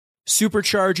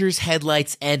Superchargers,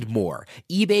 headlights, and more.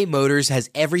 eBay Motors has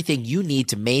everything you need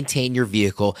to maintain your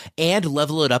vehicle and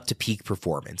level it up to peak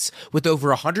performance. With over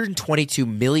 122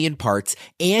 million parts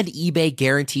and eBay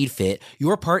Guaranteed Fit,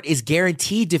 your part is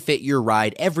guaranteed to fit your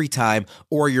ride every time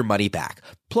or your money back.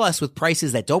 Plus, with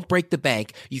prices that don't break the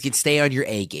bank, you can stay on your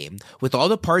A game. With all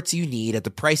the parts you need at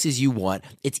the prices you want,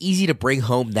 it's easy to bring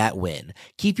home that win.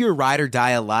 Keep your ride or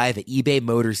die alive at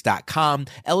ebaymotors.com.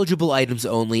 Eligible items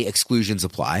only. Exclusions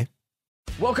apply.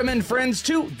 Welcome in, friends,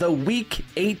 to the Week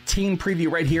 18 preview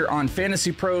right here on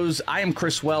Fantasy Pros. I am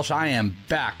Chris Welsh. I am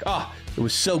back. Oh, it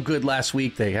was so good last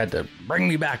week. They had to bring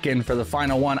me back in for the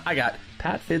final one. I got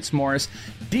Pat Fitzmaurice,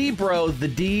 D-Bro, the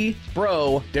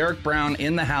D-Bro, Derek Brown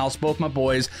in the house, both my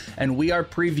boys, and we are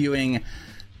previewing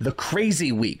the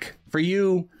crazy week for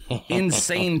you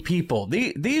insane people.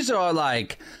 These are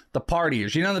like the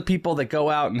partiers. You know, the people that go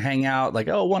out and hang out like,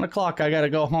 oh, 1 o'clock, I got to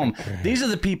go home. These are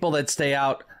the people that stay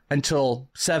out until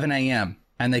 7 a.m.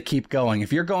 and they keep going.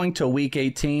 If you're going to Week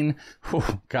 18,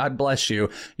 God bless you.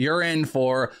 You're in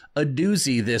for a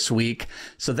doozy this week.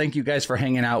 So thank you guys for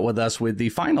hanging out with us with the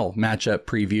final matchup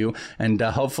preview. And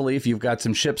hopefully, if you've got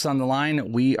some ships on the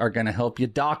line, we are going to help you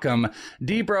dock them.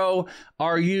 D-Bro,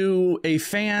 are you a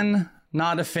fan?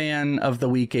 Not a fan of the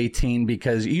Week 18,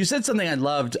 because you said something I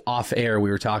loved off air. We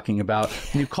were talking about,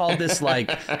 you called this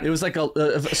like, it was like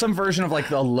some version of like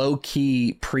the low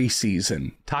key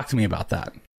preseason. Talk to me about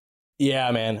that. Yeah,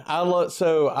 man.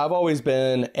 So I've always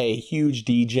been a huge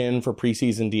D-Gen for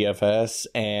preseason DFS,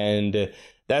 and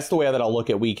that's the way that I'll look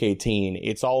at Week 18.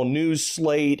 It's all news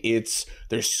slate.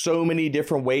 There's so many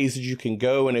different ways that you can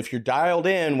go. And if you're dialed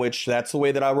in, which that's the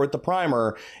way that I wrote the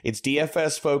primer, it's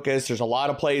DFS focused. There's a lot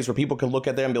of plays where people can look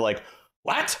at them and be like,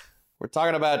 what? We're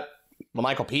talking about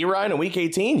Michael P. Ryan in Week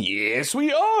 18? Yes,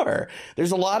 we are.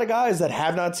 There's a lot of guys that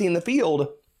have not seen the field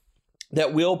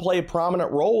that will play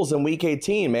prominent roles in Week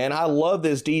 18, man. I love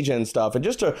this D-Gen stuff. And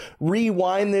just to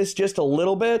rewind this just a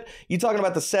little bit, you talking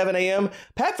about the 7 a.m.,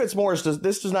 Pat Fitzmaurice,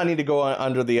 does not need to go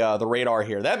under the radar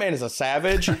here. That man is a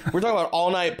savage. We're talking about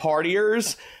all-night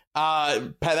partiers.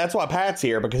 Pat, that's why Pat's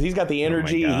here, because he's got the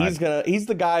energy. Oh He's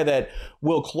the guy that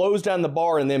will close down the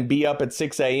bar and then be up at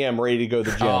 6 a.m. ready to go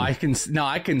to the gym. Oh, I can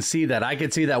see that. I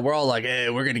can see that. We're all like, hey,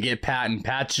 we're going to get Pat, and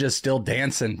Pat's just still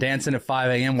dancing at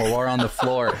 5 a.m. while we're on the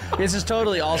floor. This is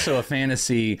totally also a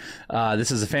fantasy.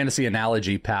 This is a fantasy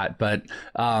analogy, Pat. But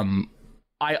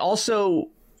I also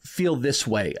feel this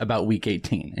way about Week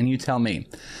 18. And you tell me,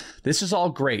 this is all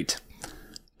great,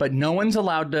 but no one's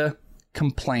allowed to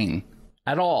complain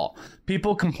at all.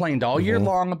 People complained all year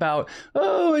long about,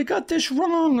 oh, I got this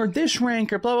wrong, or this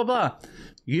rank, or blah, blah, blah.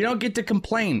 You don't get to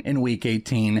complain in Week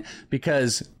 18,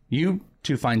 because you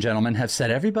two fine gentlemen have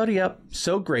set everybody up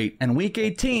so great. And Week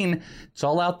 18, it's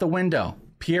all out the window.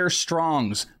 Pierre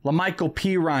Strongs, LaMichael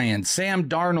P. Ryan, Sam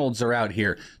Darnolds are out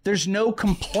here. There's no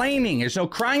complaining. There's no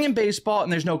crying in baseball,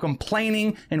 and there's no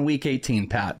complaining in Week 18,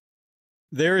 Pat.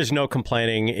 There is no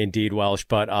complaining, indeed, Welsh,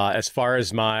 but as far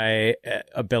as my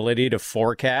ability to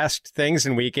forecast things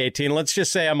in Week 18, let's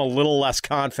just say I'm a little less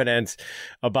confident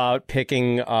about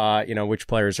picking, which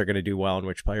players are going to do well and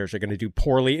which players are going to do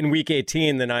poorly in Week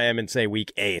 18 than I am in, say,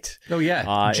 Week 8. Oh,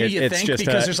 yeah. You think?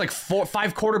 Because there's like 5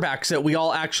 quarterbacks that we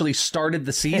all actually started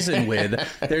the season with.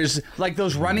 There's like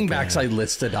those running backs I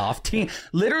listed off.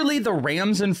 Literally, the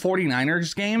Rams and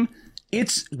 49ers game,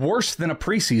 it's worse than a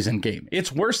preseason game.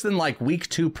 It's worse than like Week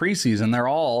 2 preseason. They're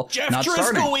all Jeff not Driscoll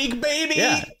starting. week, baby.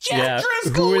 Yeah. Jeff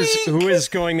Driscoll week. Who is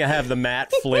going to have the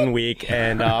Matt Flynn week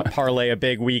and parlay a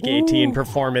big Week 18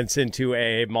 performance into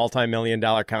a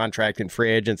multi-million-dollar contract in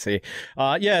free agency?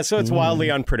 So it's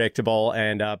wildly unpredictable.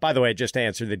 And by the way, just to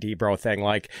answer the D-Bro thing,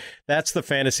 like that's the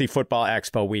Fantasy Football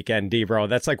Expo weekend, D-Bro.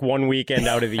 That's like one weekend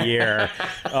out of the year.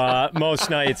 Most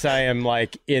nights I am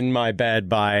like in my bed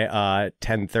by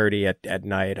 10:30 at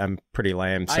night. I'm pretty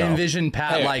lame. So. I envision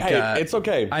Pat it's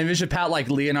okay. I envision Pat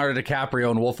like Leonardo DiCaprio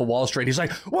in Wolf of Wall Street. He's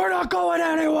like, we're not going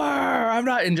anywhere. I'm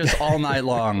not, and just all night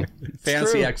long.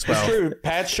 Fantasy Expo. It's true.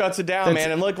 Pat shuts it down,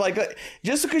 man. And look, like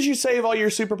just because you save all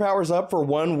your superpowers up for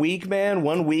 1 week, man,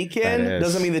 1 weekend,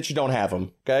 doesn't mean that you don't have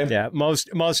them. Okay. Yeah.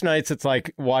 Most nights it's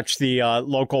like watch the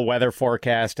local weather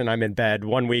forecast and I'm in bed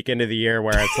 1 week into the year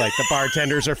where it's like the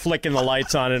bartenders are flicking the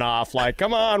lights on and off. Like,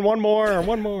 come on, one more.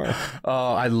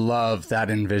 Oh, I love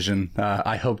that envision.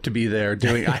 I hope to be there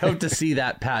I hope to see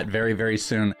that, Pat, very, very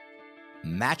soon.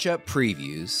 Matchup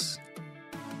previews.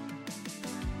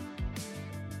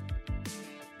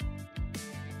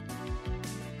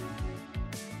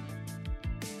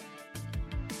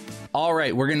 All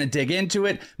right, we're going to dig into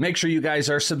it. Make sure you guys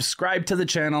are subscribed to the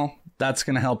channel. That's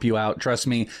going to help you out. Trust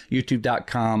me,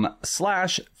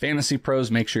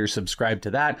 youtube.com/fantasypros. Make sure you're subscribed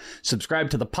to that.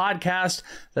 Subscribe to the podcast.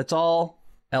 That's all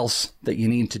else that you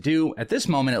need to do at this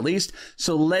moment, at least.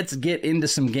 So let's get into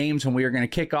some games, and we are going to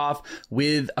kick off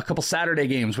with a couple Saturday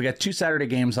games. We got 2 Saturday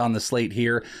games on the slate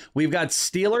here. We've got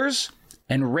Steelers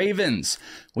and Ravens.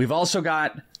 We've also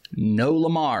got no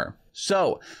Lamar.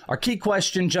 So our key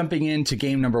question jumping into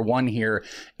game number 1 here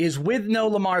is, with no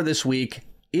Lamar this week,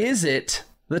 is it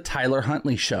the Tyler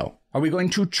Huntley show? Are we going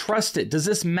to trust it? Does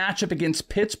this matchup against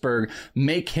Pittsburgh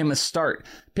make him a start?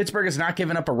 Pittsburgh has not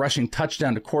given up a rushing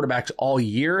touchdown to quarterbacks all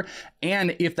year.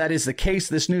 And if that is the case,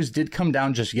 this news did come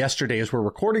down just yesterday as we're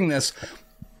recording this.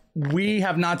 We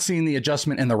have not seen the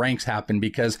adjustment in the ranks happen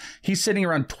because he's sitting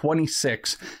around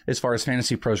 26 as far as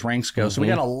Fantasy Pros ranks go. So we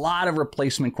got a lot of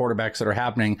replacement quarterbacks that are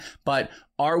happening. But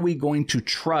are we going to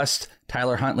trust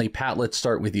Tyler Huntley? Pat, let's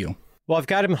start with you. Well, I've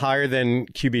got him higher than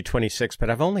QB 26, but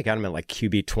I've only got him at like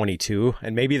QB 22,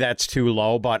 and maybe that's too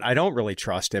low, but I don't really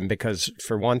trust him because,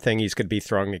 for one thing, he's going to be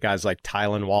throwing to guys like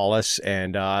Tylan Wallace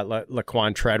and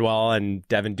Laquan Treadwell and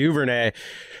Devin Duvernay.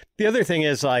 The other thing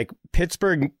is, like,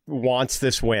 Pittsburgh wants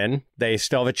this win. They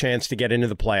still have a chance to get into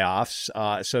the playoffs,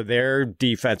 so their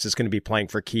defense is going to be playing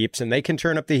for keeps, and they can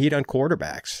turn up the heat on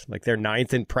quarterbacks. Like, they're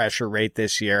 9th in pressure rate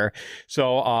this year.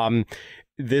 So,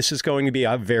 this is going to be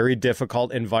a very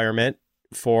difficult environment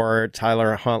for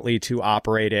Tyler Huntley to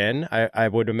operate in. I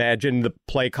would imagine the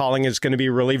play calling is going to be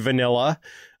really vanilla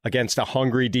against a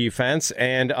hungry defense.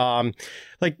 And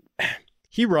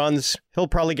he runs, he'll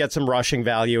probably get some rushing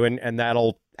value, and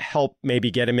that'll help maybe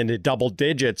get him into double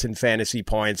digits in fantasy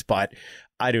points. But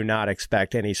I do not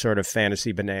expect any sort of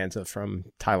fantasy bonanza from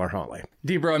Tyler Huntley.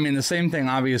 D-Bro, I mean, the same thing,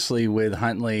 obviously, with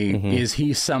Huntley. Is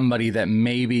he somebody that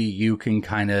maybe you can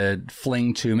kind of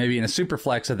fling to? Maybe in a super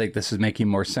flex, I think this is making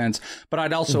more sense. But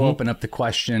I'd also open up the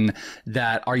question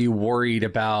that, are you worried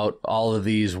about all of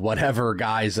these whatever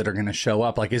guys that are going to show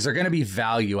up? Like, is there going to be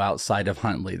value outside of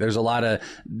Huntley? There's a lot of,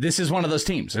 this is one of those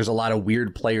teams. There's a lot of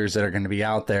weird players that are going to be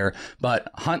out there.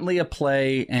 But Huntley a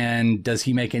play, and does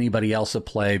he make anybody else a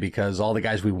play? Because all the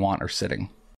guys we want are sitting.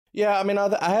 Yeah, I mean,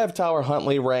 I have Tyler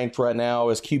Huntley ranked right now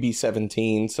as QB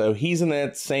 17, so he's in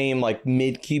that same like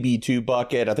mid QB 2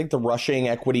 bucket. I think the rushing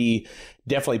equity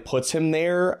definitely puts him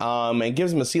there and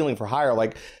gives him a ceiling for higher.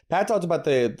 Like Pat talked about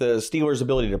the Steelers'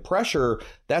 ability to pressure,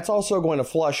 that's also going to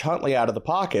flush Huntley out of the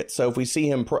pocket. So if we see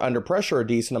him under pressure a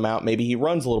decent amount, maybe he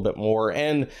runs a little bit more.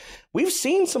 And we've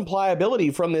seen some pliability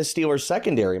from this Steelers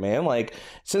secondary, man. Like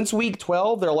since week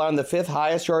 12, they're allowing the 5th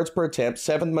highest yards per attempt,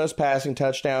 7th most passing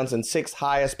touchdowns, and 6th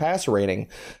highest passer rating.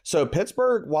 So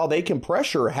Pittsburgh, while they can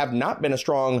pressure, have not been a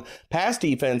strong pass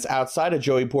defense outside of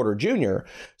Joey Porter Jr.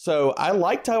 So I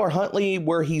like Tyler Huntley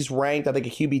where he's ranked. I think a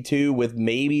QB2 with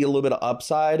maybe a little bit of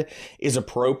upside is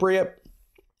appropriate.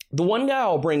 The one guy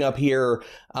I'll bring up here,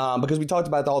 because we talked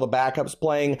about all the backups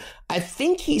playing, I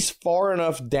think he's far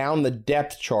enough down the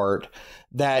depth chart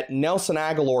that Nelson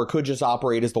Aguilar could just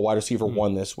operate as the wide receiver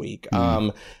 1 this week.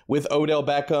 With Odell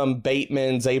Beckham,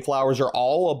 Bateman, Zay Flowers are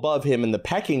all above him in the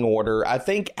pecking order. I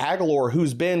think Aguilar,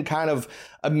 who's been kind of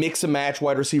a mix and match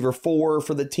wide receiver 4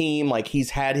 for the team, like he's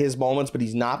had his moments, but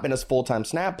he's not been a full-time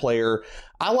snap player.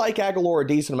 I like Aguilar a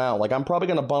decent amount. Like I'm probably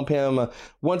going to bump him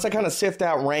once I kind of sift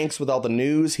out ranks with all the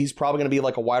news. He's probably going to be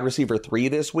like a wide receiver 3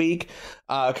 this week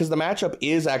because the matchup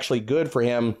is actually good for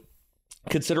him,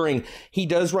 considering he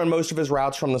does run most of his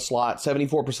routes from the slot,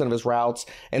 74% of his routes.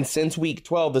 And since week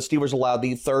 12, the Steelers allowed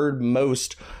the 3rd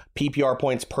most PPR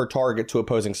points per target to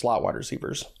opposing slot wide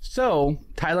receivers. So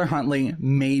Tyler Huntley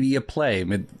may be a play.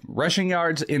 Rushing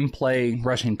yards in play,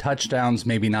 rushing touchdowns,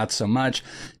 maybe not so much.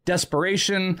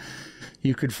 Desperation,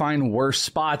 you could find worse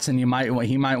spots, and he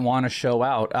might want to show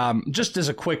out. Just as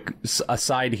a quick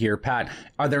aside here, Pat,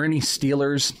 are there any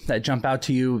Steelers that jump out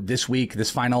to you this week?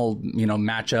 This final,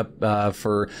 matchup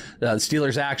for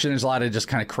Steelers action. There's a lot of just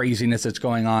kind of craziness that's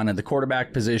going on at the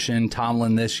quarterback position.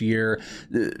 Tomlin this year,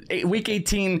 week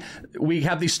 18, we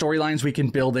have these storylines we can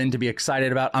build in to be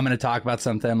excited about. I'm going to talk about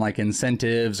something like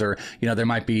incentives, or there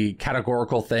might be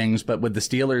categorical things, but with the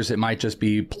Steelers, it might just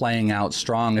be playing out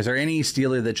strong. Is there any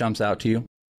Steeler that jumps out to you?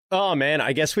 Oh, man,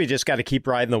 I guess we just got to keep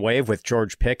riding the wave with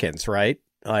George Pickens, right?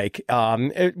 Like,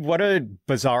 what a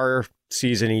bizarre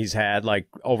season he's had, like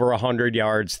over 100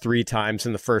 yards 3 times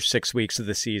in the first 6 weeks of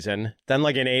the season. Then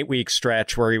like an 8-week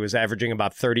stretch where he was averaging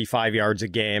about 35 yards a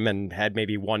game and had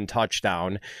maybe 1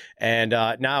 touchdown. And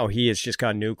now he has just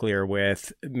gone nuclear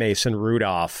with Mason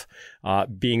Rudolph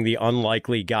being the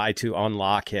unlikely guy to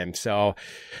unlock him. So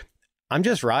I'm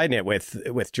just riding it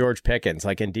with George Pickens.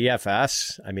 Like in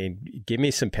DFS, I mean, give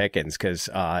me some Pickens because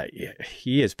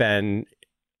he has been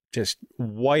just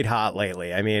white hot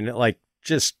lately. I mean, like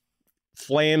just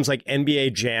flames, like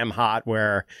NBA Jam hot,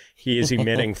 where he is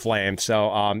emitting flames.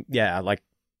 So, yeah, like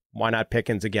why not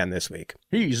Pickens again this week?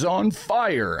 He's on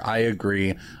fire. I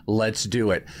agree. Let's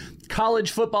do it.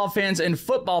 College football fans and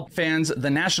football fans, the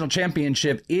national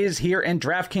championship is here, and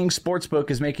DraftKings Sportsbook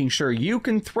is making sure you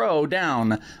can throw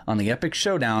down on the epic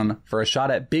showdown for a shot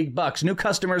at big bucks. New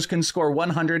customers can score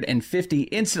 $150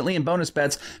 instantly in bonus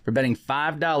bets for betting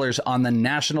 $5 on the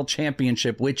national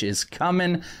championship, which is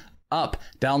coming up.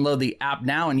 Download the app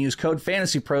now and use code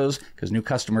FANTASYPROS because new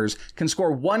customers can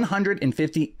score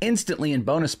 $150 instantly in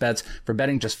bonus bets for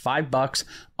betting just $5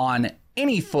 on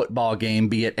any football game,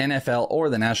 be it NFL or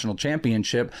the national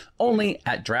championship, only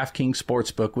at DraftKings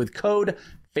Sportsbook with code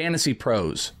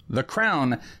FANTASYPROS. The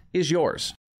crown is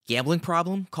yours. Gambling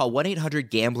problem? Call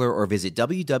 1-800-GAMBLER or visit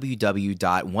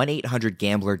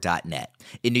www.1800gambler.net.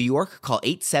 In New York, call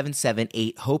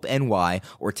 877-8-HOPE-NY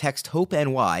or text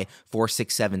HOPE-NY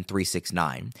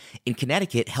 467-369. In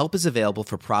Connecticut, help is available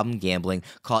for problem gambling.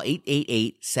 Call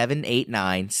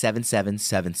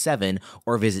 888-789-7777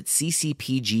 or visit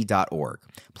ccpg.org.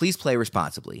 Please play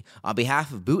responsibly. On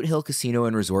behalf of Boot Hill Casino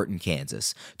and Resort in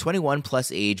Kansas, 21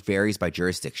 plus age varies by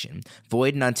jurisdiction.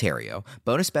 Void in Ontario.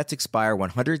 Bonus bets expire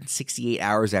 168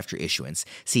 hours after issuance.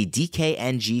 See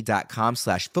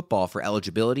dkng.com/football for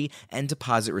eligibility and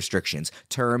deposit restrictions,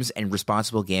 terms, and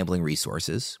responsible gambling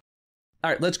resources.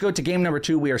 All right, let's go to game number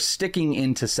 2. We are sticking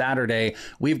into Saturday.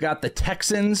 We've got the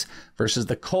Texans versus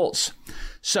the Colts.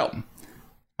 So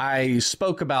I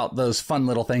spoke about those fun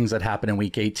little things that happen in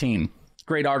Week 18.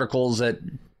 Great articles that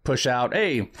push out,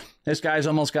 hey, this guy's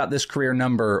almost got this career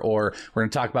number, or we're going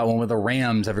to talk about one with the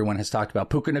Rams. Everyone has talked about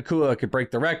Puka Nacua could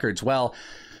break the records. Well,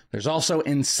 there's also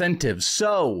incentives.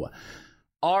 So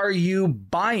are you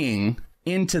buying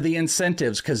into the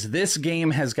incentives? Because this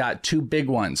game has got 2 big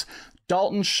ones.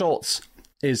 Dalton Schultz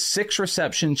is 6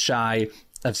 receptions shy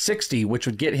of 60, which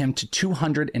would get him to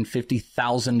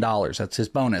 $250,000. That's his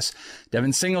bonus.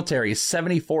 Devin Singletary is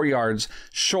 74 yards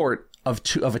short of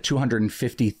a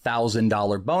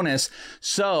 $250,000 bonus.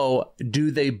 So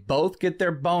do they both get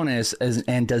their bonus,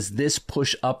 and does this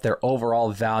push up their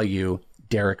overall value,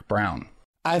 Derek Brown?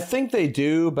 I think they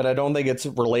do, but I don't think it's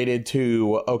related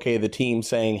to, okay, the team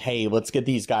saying, hey, let's get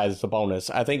these guys as a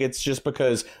bonus. I think it's just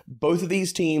because both of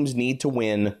these teams need to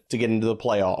win to get into the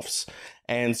playoffs.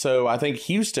 And so I think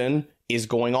Houston is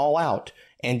going all out,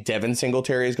 and Devin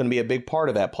Singletary is going to be a big part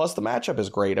of that. Plus the matchup is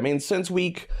great. I mean, since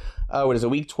week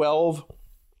 12,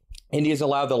 India's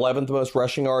allowed the 11th most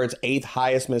rushing yards, 8th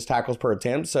highest missed tackles per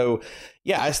attempt. So,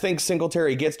 yeah, I think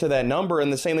Singletary gets to that number.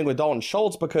 And the same thing with Dalton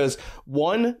Schultz, because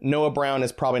 1, Noah Brown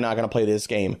is probably not going to play this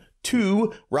game.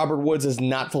 2, Robert Woods is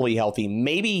not fully healthy.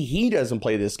 Maybe he doesn't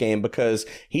play this game because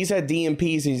he's had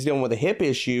DNPs and he's dealing with a hip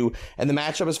issue. And the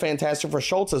matchup is fantastic for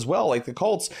Schultz as well. Like the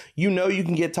Colts, you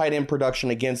can get tight end production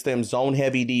against them, zone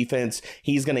heavy defense.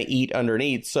 He's going to eat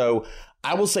underneath. So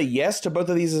I will say yes to both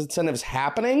of these incentives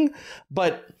happening,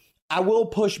 but I will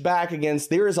push back against,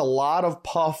 there is a lot of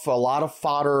puff, a lot of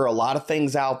fodder, a lot of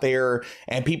things out there,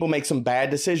 and people make some bad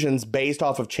decisions based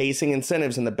off of chasing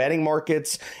incentives in the betting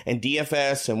markets and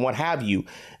DFS and what have you.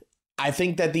 I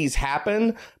think that these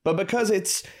happen, but because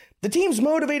it's the team's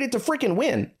motivated to freaking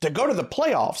win, to go to the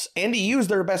playoffs, and to use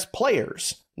their best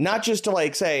players, not just to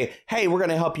like say, hey, we're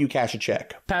going to help you cash a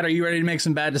check. Pat, are you ready to make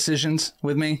some bad decisions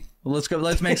with me? Let's go.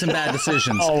 Let's make some bad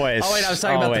decisions. Always. Oh, wait, I was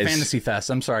talking about the Fantasy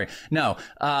Fest. I'm sorry. No,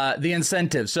 the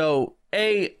incentive. So,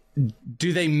 A,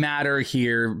 do they matter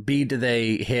here? B, do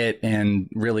they hit? And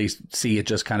really, C, it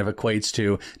just kind of equates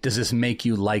to, does this make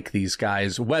you like these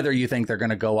guys, whether you think they're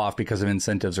going to go off because of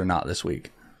incentives or not this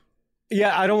week?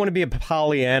 Yeah, I don't want to be a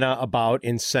Pollyanna about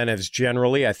incentives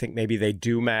generally. I think maybe they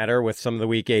do matter with some of the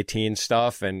Week 18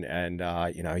 stuff, and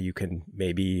you can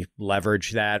maybe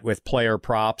leverage that with player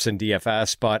props and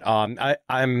DFS. But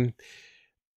I'm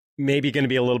maybe going to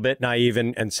be a little bit naive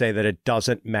and say that it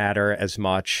doesn't matter as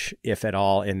much, if at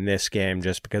all, in this game,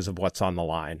 just because of what's on the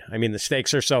line. I mean, the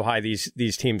stakes are so high;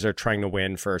 these teams are trying to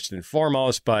win first and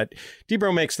foremost. But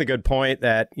Debro makes the good point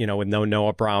that with no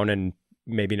Noah Brown and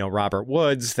maybe no Robert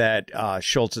Woods, that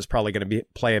Schultz is probably going to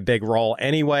play a big role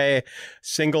anyway.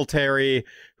 Singletary,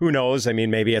 who knows? I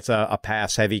mean, maybe it's a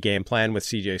pass-heavy game plan with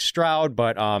CJ Stroud,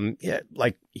 but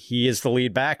he is the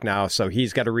lead back now, so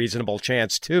he's got a reasonable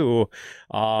chance too.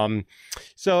 I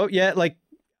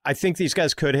think these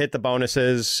guys could hit the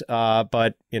bonuses,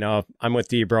 but I'm with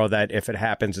Debro that if it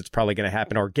happens, it's probably going to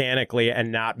happen organically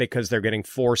and not because they're getting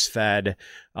force-fed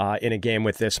in a game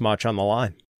with this much on the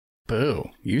line. Boo.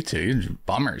 You two,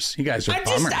 bummers. You guys are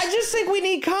bummers. I just think we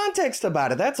need context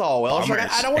about it. That's all. Well, like,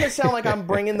 I don't want to sound like I'm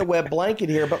bringing the wet blanket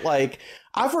here, but like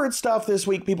I've heard stuff this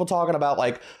week, people talking about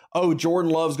like, oh, Jordan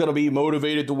Love's going to be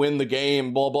motivated to win the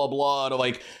game, blah, blah, blah. To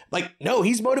like, no,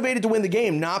 he's motivated to win the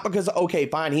game, not because, okay,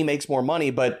 fine, he makes more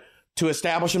money, but to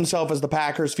establish himself as the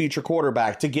Packers' future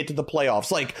quarterback, to get to the playoffs.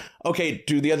 Like, okay,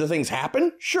 do the other things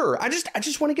happen? Sure. I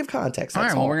just want to give context. All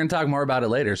right, well, we're going to talk more about it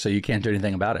later, so you can't do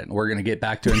anything about it. We're going to get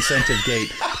back to Incentive Gate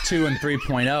 2 and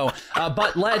 3.0.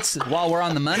 But while we're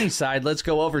on the money side, let's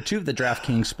go over to the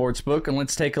DraftKings Sportsbook, and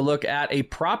let's take a look at a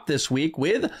prop this week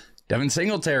with Devin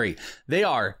Singletary. They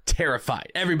are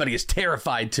terrified. Everybody is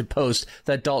terrified to post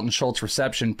that Dalton Schultz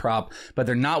reception prop, but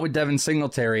they're not with Devin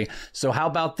Singletary. So how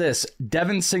about this?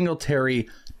 Devin Singletary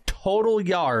total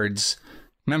yards.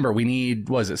 Remember, we need,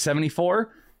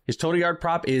 74? His total yard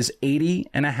prop is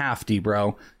 80.5,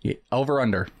 D-bro. Over,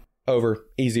 under? Over.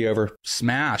 Easy over.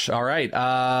 Smash. All right.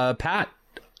 Pat,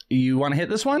 you want to hit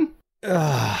this one? No.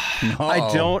 I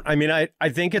don't. I mean, I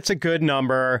think it's a good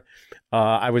number.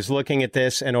 I was looking at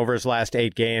this, and over his last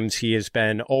 8 games, he has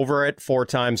been over it 4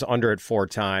 times, under it 4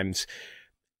 times.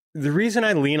 The reason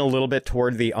I lean a little bit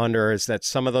toward the under is that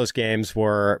some of those games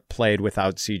were played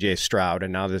without C.J. Stroud,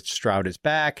 and now that Stroud is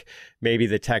back, maybe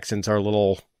the Texans are a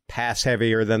little pass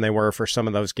heavier than they were for some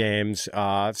of those games.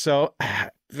 So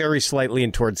very slightly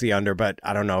in towards the under, but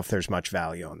I don't know if there's much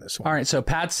value on this one. All right, so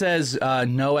Pat says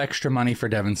no extra money for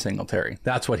Devin Singletary.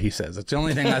 That's what he says. It's the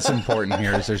only thing that's important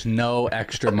here is there's no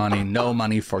extra money, no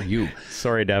money for you.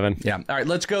 Sorry, Devin. Yeah. All right,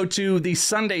 let's go to the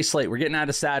Sunday slate. We're getting out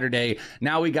of Saturday.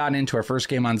 Now we got into our first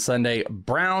game on Sunday,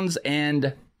 Browns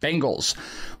and Bengals.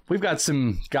 We've got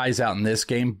some guys out in this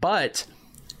game, but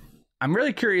I'm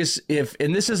really curious if,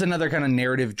 and this is another kind of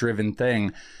narrative-driven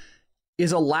thing,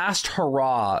 is a last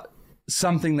hurrah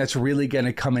something that's really going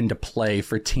to come into play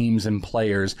for teams and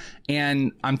players?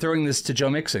 And I'm throwing this to Joe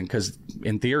Mixon because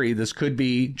in theory, this could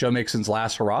be Joe Mixon's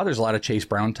last hurrah. There's a lot of Chase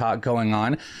Brown talk going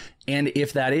on. And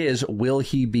if that is, will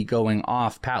he be going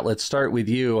off? Pat, let's start with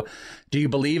you. Do you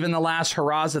believe in the last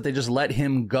hurrahs that they just let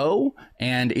him go?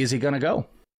 And is he going to go?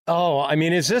 Oh, I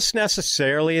mean, is this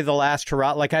necessarily the last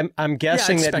hurrah? Like, I'm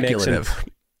guessing that Mixon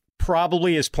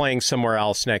probably is playing somewhere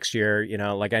else next year. You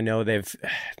know, like I know they've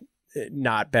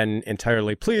not been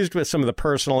entirely pleased with some of the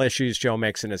personal issues Joe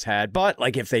Mixon has had, but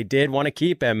like if they did want to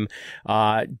keep him,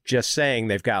 just saying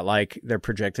they've got they're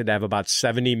projected to have about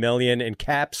 $70 million in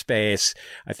cap space.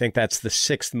 I think that's the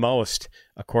 6th most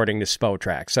according to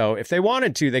Spotrac. So if they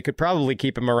wanted to, they could probably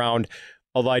keep him around.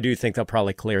 Although I do think they'll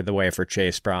probably clear the way for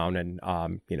Chase Brown and,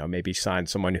 maybe sign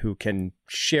someone who can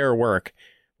share work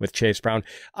with Chase Brown.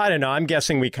 I don't know. I'm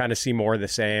guessing we kind of see more of the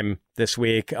same this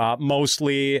week.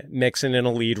 Mostly Mixon in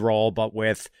a lead role, but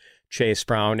with Chase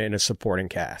Brown in a supporting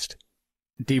cast.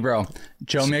 D-bro,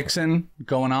 Joe Mixon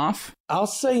going off? I'll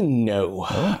say no.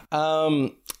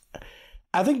 Oh.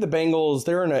 I think the Bengals,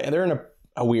 they're in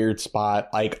a weird spot.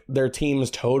 Like their team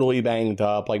is totally banged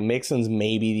up. Like Mixon's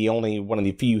maybe the only one of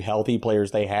the few healthy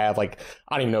players they have. Like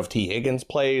I don't even know if T. Higgins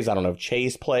plays. I don't know if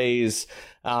Chase plays.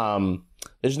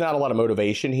 There's not a lot of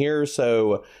motivation here.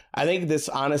 So I think this,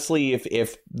 honestly,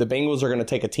 if the Bengals are going to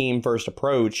take a team first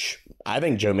approach, I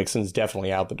think Joe Mixon's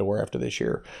definitely out the door after this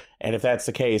year. And if that's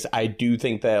the case, I do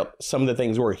think that some of the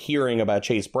things we're hearing about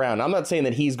Chase Brown, I'm not saying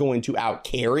that he's going to out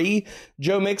carry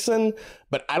Joe Mixon,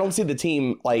 but I don't see the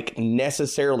team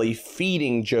necessarily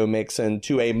feeding Joe Mixon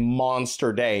to a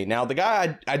monster day. Now, the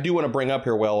guy I do want to bring up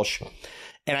here, Welsh,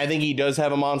 and I think he does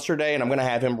have a monster day, and I'm going to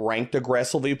have him ranked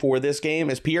aggressively for this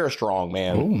game, is Pierre Strong,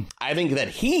 man. Ooh. I think that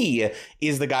he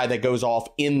is the guy that goes off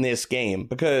in this game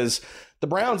because the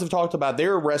Browns have talked about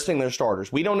they're resting their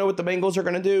starters. We don't know what the Bengals are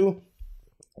going to do.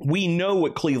 We know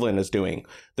what Cleveland is doing.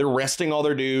 They're resting all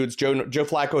their dudes. Joe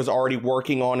Flacco is already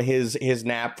working on his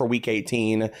nap for Week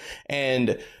 18,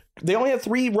 and they only have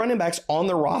 3 running backs on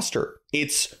their roster.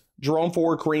 It's Jerome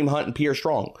Ford, Kareem Hunt, and Pierre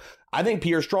Strong. I think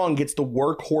Pierre Strong gets the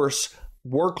workhorse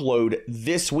workload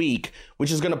this week,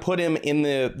 which is going to put him in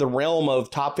the realm of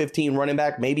top 15 running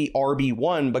back, maybe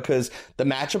RB1, because the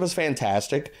matchup is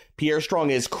fantastic. Pierre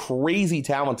Strong is crazy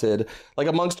talented. Like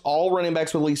amongst all running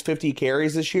backs with at least 50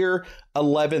 carries this year,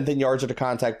 11th in yards after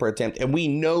contact per attempt. And we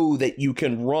know that you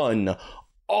can run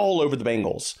all over the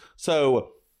Bengals.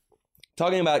 So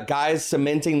talking about guys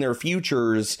cementing their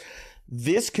futures,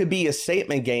 this could be a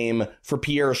statement game for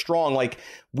Pierre Strong. Like,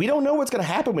 we don't know what's going to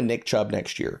happen with Nick Chubb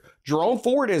next year. Jerome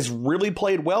Ford has really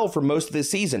played well for most of this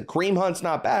season. Kareem Hunt's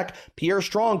not back. Pierre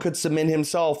Strong could cement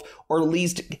himself or at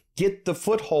least get the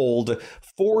foothold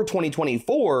for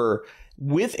 2024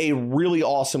 with a really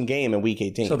awesome game in Week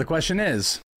 18. So the question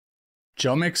is,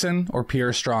 Joe Mixon or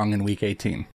Pierre Strong in Week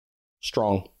 18?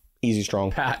 Strong. Easy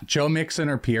Strong. Pat, Joe Mixon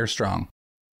or Pierre Strong?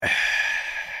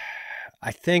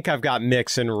 I think I've got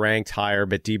Mixon ranked higher,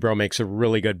 but Debro makes a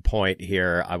really good point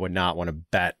here. I would not want to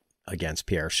bet against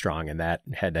Pierre Strong in that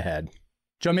head-to-head.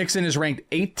 Joe Mixon is ranked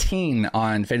 18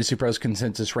 on Fantasy Pros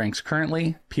consensus ranks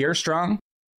currently. Pierre Strong,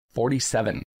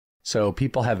 47. So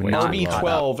people have not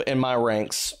RB12 in my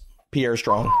ranks. Pierre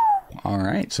Strong. All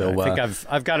right, so I think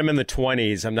I've got him in the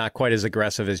 20s. I'm not quite as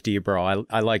aggressive as Debro.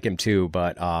 I like him too,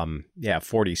 but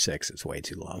 46 is way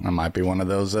too low. That might be one of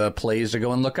those plays to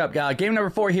go and look up. Game number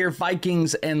 4 here: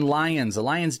 Vikings and Lions. The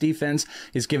Lions defense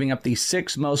is giving up the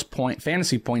 6th most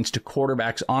fantasy points to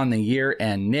quarterbacks on the year,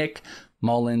 and Nick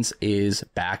Mullins is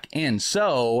back in.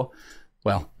 So,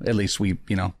 well, at least we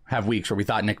have weeks where we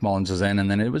thought Nick Mullins was in,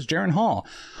 and then it was Jaren Hall.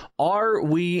 Are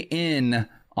we in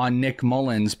on Nick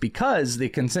Mullins? Because the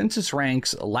consensus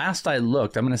ranks, last I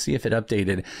looked, I'm going to see if it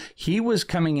updated, he was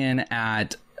coming in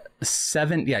at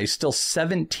 7. Yeah, he's still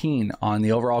 17 on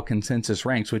the overall consensus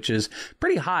ranks, which is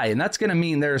pretty high. And that's going to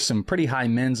mean there's some pretty high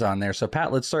mins on there. So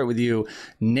Pat, let's start with you.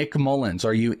 Nick Mullins,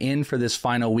 are you in for this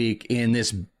final week in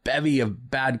this bevy of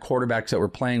bad quarterbacks that we're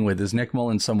playing with? Is Nick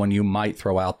Mullins someone you might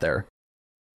throw out there?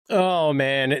 Oh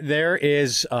man, there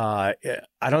is, I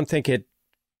don't think it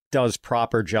does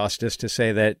proper justice to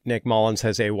say that Nick Mullins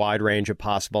has a wide range of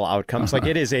possible outcomes. Like,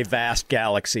 it is a vast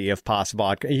galaxy of possible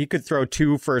outcomes. He could throw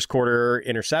 2 first quarter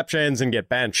interceptions and get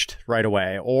benched right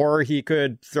away, or he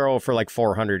could throw for like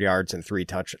 400 yards and 3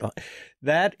 touchdowns.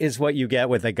 That is what you get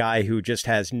with a guy who just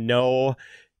has no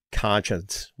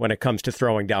conscience when it comes to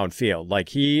throwing downfield. Like,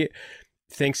 he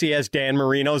thinks he has Dan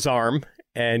Marino's arm,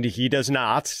 and he does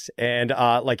not. And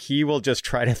he will just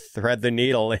try to thread the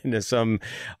needle into some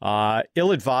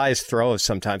ill-advised throws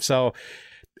sometimes. So,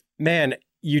 man,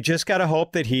 you just got to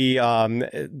hope that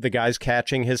the guys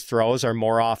catching his throws are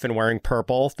more often wearing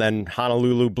purple than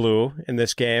Honolulu blue in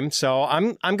this game. So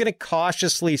I'm going to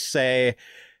cautiously say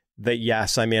that,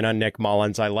 yes, I'm in on Nick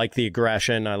Mullins. I like the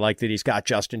aggression. I like that he's got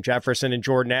Justin Jefferson and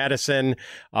Jordan Addison.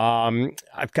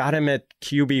 I've got him at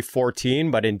QB 14,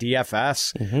 but in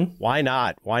DFS, why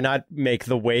not? Why not make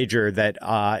the wager that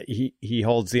he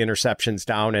holds the interceptions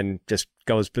down and just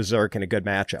goes berserk in a good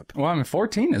matchup? Well, I mean,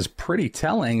 14 is pretty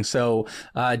telling. So,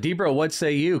 Debro, what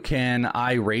say you? Can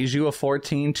I raise you a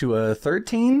 14 to a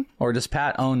 13? Or does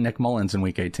Pat own Nick Mullins in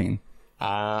Week 18?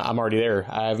 I'm already there.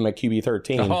 I have him at QB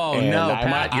 13. Oh, no,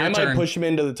 Pat, I might push him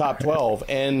into the top 12.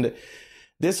 And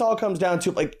this all comes down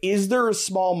to, like, is there a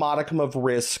small modicum of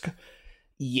risk?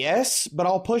 Yes, but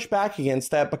I'll push back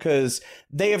against that because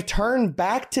they have turned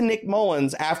back to Nick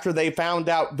Mullins after they found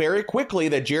out very quickly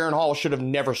that Jaren Hall should have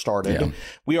never started. Yeah.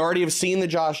 We already have seen the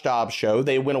Josh Dobbs show.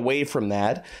 They went away from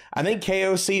that. I think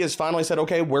KOC has finally said,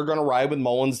 okay, we're going to ride with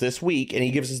Mullins this week, and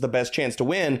he gives us the best chance to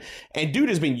win. And dude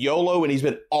has been YOLO, and he's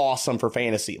been awesome for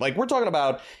fantasy. Like, we're talking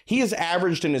about, he has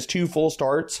averaged in his 2 full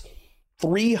starts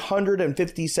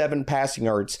 357 passing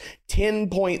yards,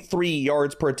 10.3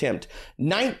 yards per attempt,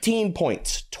 19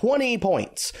 points, 20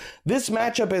 points. This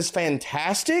matchup is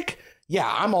fantastic.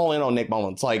 Yeah, I'm all in on Nick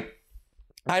Mullins. Like,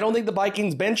 I don't think the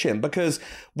Vikings bench him because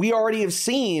we already have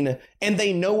seen and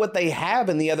they know what they have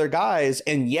in the other guys,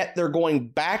 and yet they're going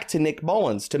back to Nick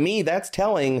Mullins. To me, that's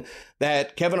telling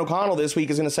that Kevin O'Connell this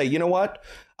week is going to say, you know what?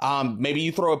 Maybe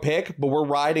you throw a pick, but we're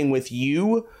riding with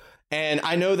you. And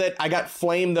I know that I got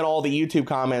flamed in all the YouTube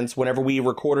comments whenever we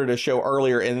recorded a show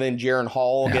earlier, and then Jaren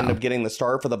Hall ended up getting the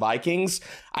start for the Vikings.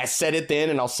 I said it then,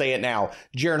 and I'll say it now.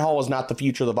 Jaren Hall is not the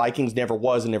future of the Vikings, never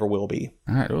was and never will be.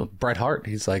 All right, well, Bret Hart,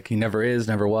 he's like, he never is,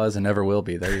 never was, and never will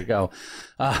be. There you go.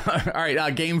 All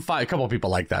right, Game 5. A couple of people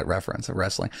like that reference of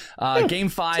wrestling. Game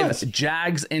 5,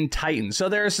 Jags and Titans. So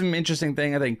there's some interesting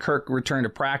thing. I think Kirk returned to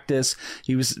practice.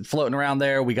 He was floating around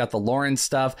there. We got the Lawrence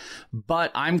stuff.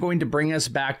 But I'm going to bring us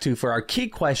back to, for our key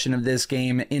question of this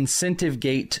game, Incentive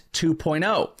Gate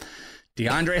 2.0.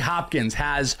 DeAndre Hopkins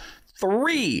has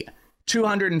 3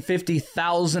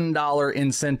 $250,000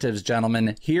 incentives,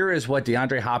 gentlemen. Here is what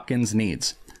DeAndre Hopkins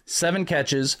needs: 7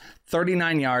 catches,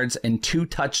 39 yards, and 2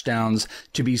 touchdowns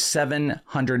to be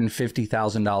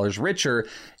 $750,000 richer.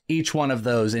 Each one of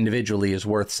those individually is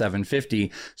worth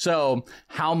 $750,000. So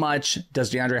how much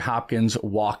does DeAndre Hopkins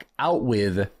walk out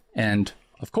with? And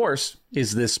of course,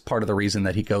 is this part of the reason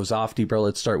that he goes off? Debro,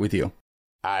 let's start with you.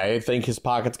 I think his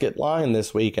pockets get lined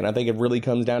this week, and I think it really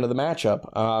comes down to the matchup.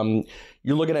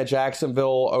 You're looking at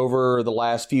Jacksonville over the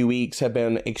last few weeks have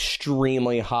been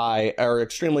extremely high, or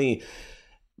extremely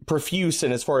profuse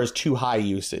in as far as too high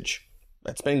usage.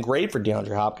 That's been great for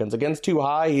DeAndre Hopkins. Against too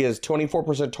high, he has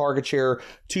 24% target share,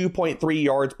 2.3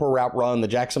 yards per route run. The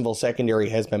Jacksonville secondary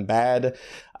has been bad.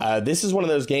 This is one of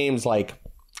those games, like,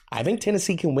 I think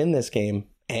Tennessee can win this game.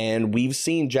 and we've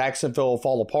seen Jacksonville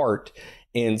fall apart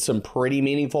in some pretty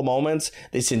meaningful moments.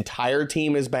 This entire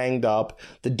team is banged up.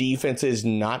 The defense is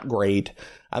not great.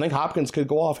 I think Hopkins could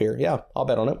go off here. Yeah, I'll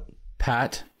bet on it.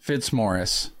 Pat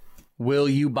Fitzmaurice, will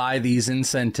you buy these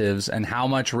incentives, and how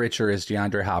much richer is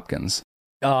DeAndre Hopkins?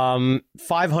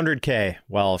 $500K.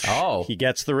 Well, he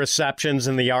gets the receptions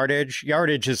and the yardage.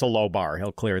 Yardage is a low bar.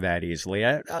 He'll clear that easily.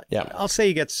 I'll say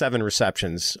he gets 7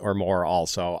 receptions or more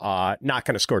also. Not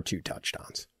going to score 2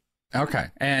 touchdowns. Okay.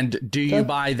 And do you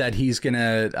buy that he's going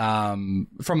to,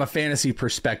 from a fantasy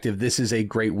perspective, this is a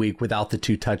great week without the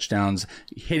 2 touchdowns,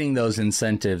 hitting those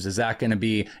incentives? Is that going to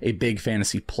be a big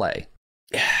fantasy play?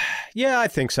 Yeah, I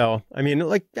think so. I mean,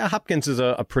 like, Hopkins is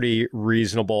a pretty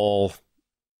reasonable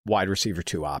wide receiver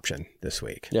 2 option this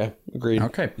week. Yeah, agreed.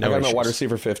 Okay. I got him at wide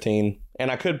receiver 15,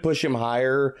 and I could push him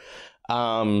higher.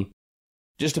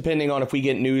 Just depending on if we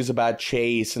get news about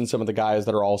Chase and some of the guys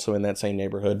that are also in that same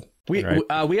neighborhood. We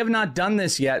have not done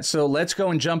this yet, so let's go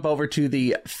and jump over to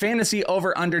the Fantasy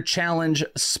Over Under Challenge,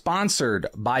 sponsored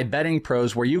by Betting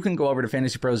Pros, where you can go over to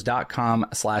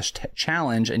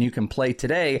fantasypros.com/challenge and you can play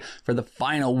today for the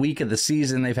final week of the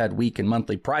season. They've had week and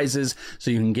monthly prizes,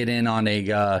 so you can get in on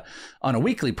a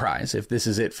weekly prize if this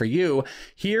is it for you.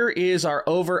 Here is our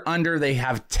over under. They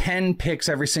have 10 picks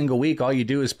every single week. All you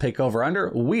do is pick over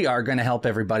under. We are going to help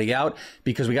everybody out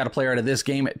because we got a player out of this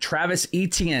game. Travis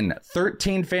Etienne,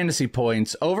 13 fantasy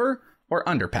points. Over or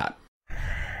under, Pat?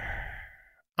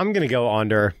 I'm going to go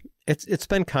under. It's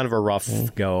been kind of a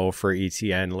rough go for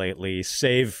ETN lately,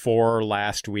 save for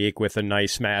last week with a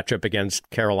nice matchup against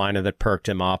Carolina that perked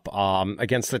him up.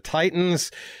 Against the Titans,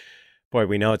 boy,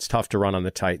 we know it's tough to run on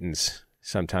the Titans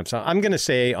sometimes. So I'm going to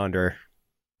say under.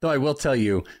 Though I will tell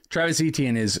you, Travis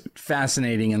Etienne is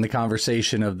fascinating in the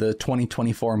conversation of the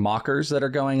 2024 mockers that are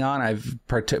going on. I've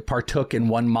partook in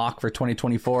one mock for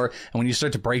 2024, and when you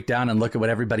start to break down and look at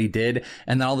what everybody did,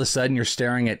 and then all of a sudden you're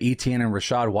staring at Etienne and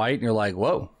Rachaad White, and you're like,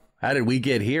 whoa, how did we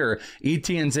get here?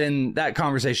 Etienne's in that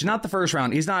conversation. Not the first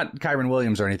round. He's not Kyron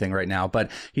Williams or anything right now,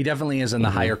 but he definitely is in the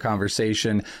higher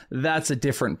conversation. That's a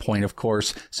different point, of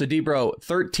course. So, Debro,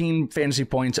 13 fantasy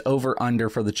points, over under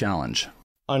for the challenge.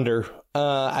 Under.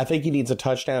 I think he needs a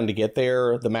touchdown to get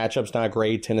there. The matchup's not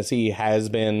great. Tennessee has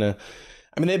been,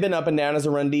 they've been up and down as a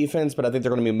run defense, but I think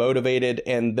they're going to be motivated.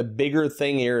 And the bigger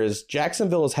thing here is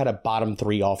Jacksonville has had a bottom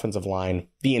 3 offensive line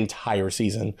the entire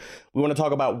season. We want to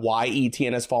talk about why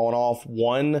ETN has fallen off.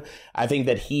 One, I think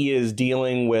that he is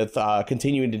dealing with,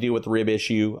 continuing to deal with the rib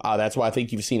issue. That's why I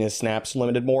think you've seen his snaps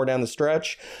limited more down the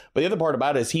stretch. But the other part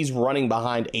about it is he's running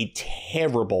behind a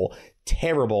terrible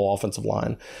offensive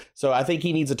line. So I think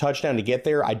he needs a touchdown to get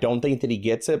there. I don't think that he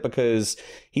gets it because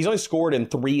he's only scored in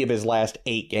 3 of his last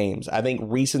 8 games. I think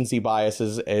recency bias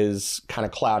is kind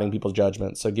of clouding people's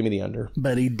judgment. So give me the under.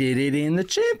 But he did it in the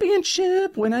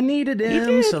championship when I needed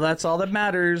him. So that's all that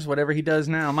matters. Whatever he does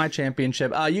now, my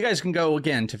championship. You guys can go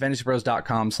again to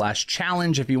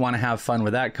fantasypros.com/challenge if you want to have fun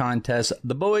with that contest.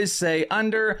 The boys say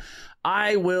under.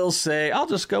 I will say, I'll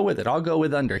just go with it. I'll go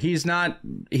with under. He's not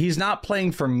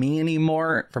playing for me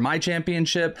anymore for my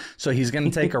championship, so he's going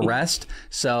to take a rest.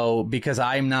 So because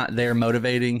I'm not there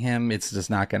motivating him, it's just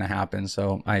not going to happen.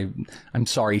 So I'm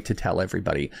sorry to tell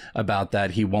everybody about that.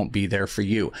 He won't be there for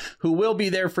you. Who will be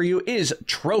there for you is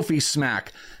Trophy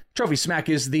Smack. Trophy Smack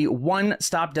is the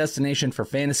one-stop destination for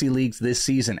fantasy leagues this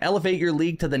season. Elevate your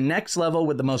league to the next level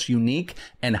with the most unique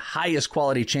and highest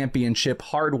quality championship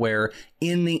hardware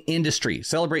in the industry.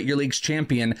 Celebrate your league's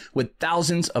champion with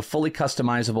thousands of fully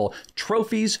customizable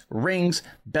trophies, rings,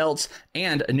 belts,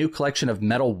 and a new collection of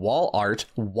metal wall art,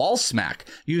 Wall Smack,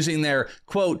 using their,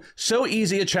 quote, so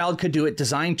easy a child could do it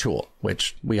design tool,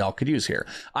 which we all could use here.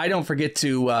 Don't forget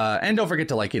to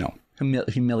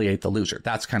humiliate the loser.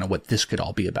 That's kind of what this could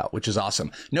all be about, which is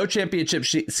awesome. No championship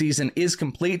season is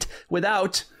complete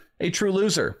without a true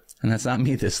loser. And that's not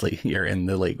me this year in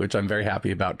the league, which I'm very happy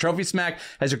about. Trophy Smack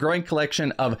has a growing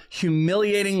collection of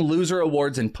humiliating loser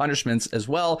awards and punishments as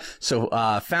well. So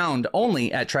found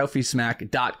only at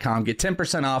trophysmack.com. Get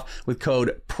 10% off with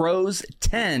code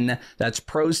PROS10. That's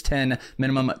PROS10.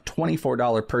 Minimum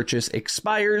 $24 purchase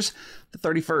expires the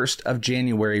 31st of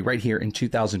January right here in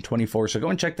 2024. So go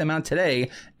and check them out today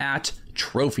at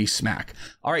Trophy Smack.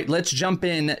 All right, let's jump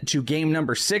in to game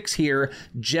number 6 here.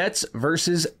 Jets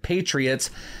versus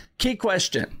Patriots. Key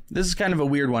question. This is kind of a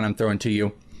weird one I'm throwing to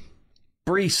you.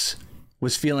 Brees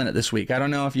was feeling it this week. I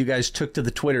don't know if you guys took to the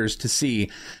Twitters to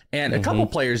see. And a couple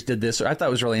players did this. I thought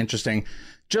it was really interesting.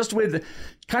 Just with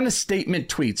kind of statement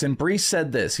tweets. And Brees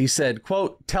said this. He said,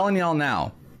 quote, telling y'all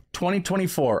now,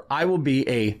 2024, I will be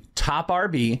a top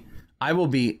RB. I will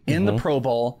be in the Pro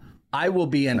Bowl. I will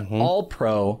be an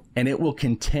all-pro, and it will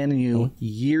continue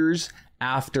years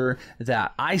after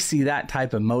that. I see that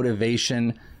type of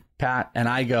motivation, Pat, and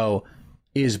I go,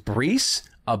 is Breece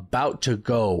about to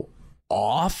go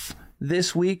off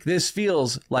this week? This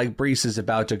feels like Breece is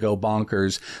about to go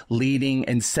bonkers, leading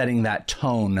and setting that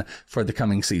tone for the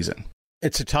coming season.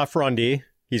 It's a tough run D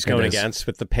he's going against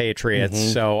with the Patriots.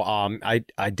 So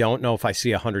I don't know if I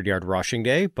see a 100-yard rushing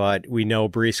day, but we know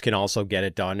Breece can also get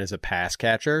it done as a pass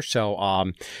catcher. So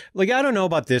I don't know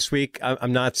about this week.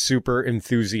 I'm not super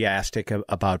enthusiastic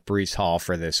about Breece Hall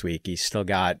for this week. He's still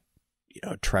got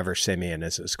Trevor Siemian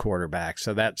as his quarterback.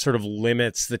 So that sort of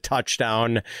limits the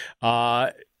touchdown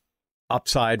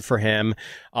upside for him.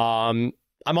 I'm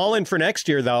all in for next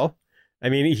year, though. I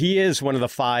mean, he is one of the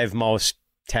 5 most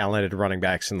talented running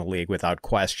backs in the league without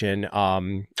question.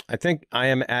 I think I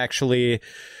am actually,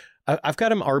 I've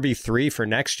got him RB3 for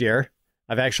next year.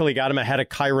 I've actually got him ahead of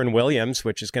Kyren Williams,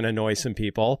 which is going to annoy some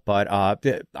people, but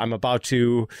we're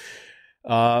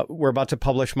about to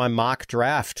publish my mock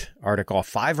draft article, a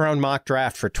 5-round mock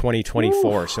draft for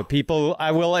 2024. Ooh. So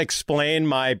I will explain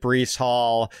my Breece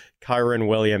Hall, Kyren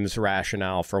Williams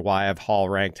rationale for why I have Hall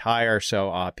ranked higher.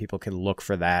 So people can look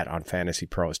for that on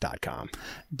fantasypros.com.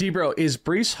 Debro, is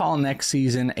Breece Hall next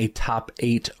season a top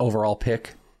 8 overall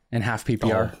pick in half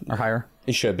PPR or higher?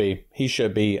 He should be.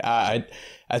 I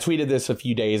tweeted this a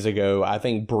few days ago. I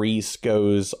think Breece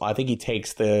goes, I think he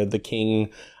takes the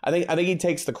king. I think he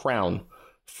takes the crown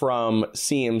from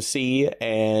CMC,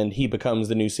 and he becomes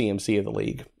the new CMC of the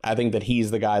league. I think that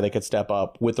he's the guy that could step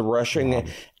up with the rushing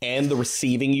and the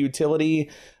receiving utility,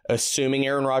 assuming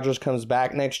Aaron Rodgers comes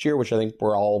back next year, which I think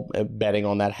we're all betting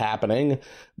on that happening.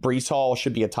 Breece Hall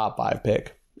should be a top 5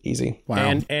 pick. Easy.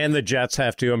 Wow. And the Jets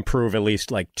have to improve at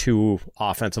least 2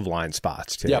 offensive line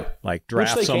spots too. Yep.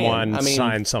 Draft someone,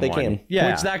 sign someone. They can. Yeah.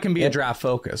 Which that can be a draft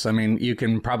focus. I mean, you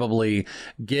can probably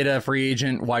get a free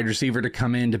agent wide receiver to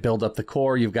come in to build up the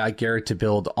core. You've got Garrett to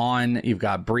build on. You've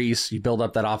got Breece. You build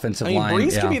up that offensive line.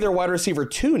 Breece could be their wide receiver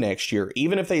 2 next year,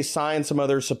 even if they sign some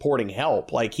other supporting help.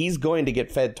 He's going to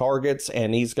get fed targets,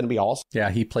 and he's going to be awesome.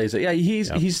 Yeah, he plays it. Yeah,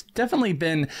 he's definitely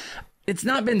been... It's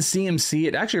not been CMC.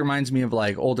 It actually reminds me of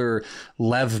older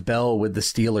Lev Bell with the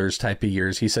Steelers type of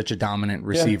years. He's such a dominant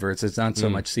receiver. Yeah. It's not so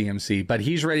much CMC, but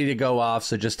he's ready to go off.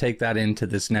 So just take that into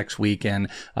this next weekend.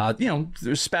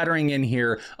 Spattering in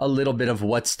here a little bit of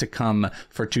what's to come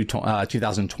for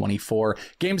 2024.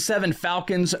 Game 7,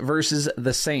 Falcons versus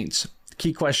the Saints.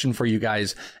 Key question for you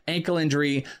guys. Ankle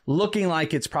injury looking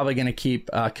like it's probably going to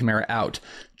keep Kamara out.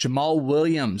 Jamal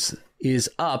Williams is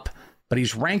up, but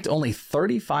he's ranked only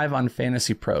 35 on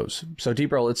Fantasy Pros. So,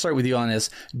 Debro, let's start with you on this.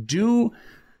 Do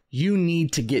you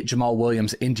need to get Jamal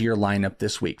Williams into your lineup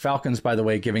this week? Falcons, by the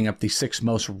way, giving up the 6th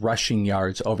most rushing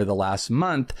yards over the last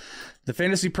month. The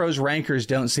Fantasy Pros rankers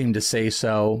don't seem to say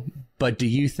so, but do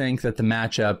you think that the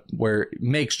matchup where it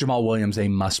makes Jamal Williams a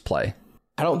must-play?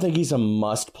 I don't think he's a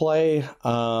must-play.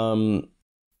 I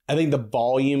think the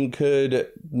volume could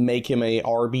make him a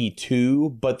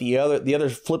RB2, but the other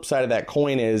flip side of that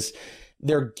coin is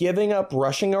they're giving up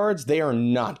rushing yards. They are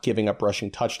not giving up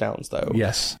rushing touchdowns, though.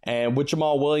 Yes. And with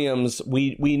Jamal Williams,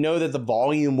 we know that the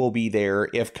volume will be there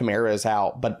if Kamara is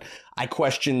out, but I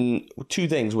question 2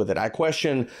 things with it. I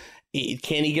question,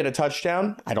 can he get a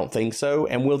touchdown? I don't think so.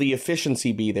 And will the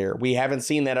efficiency be there? We haven't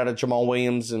seen that out of Jamal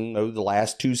Williams in the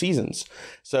last 2 seasons.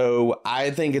 So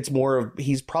I think it's more of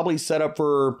he's probably set up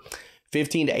for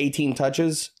 15 to 18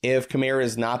 touches if Kamara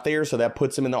is not there. So that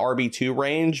puts him in the RB2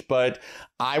 range. But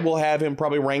I will have him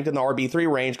probably ranked in the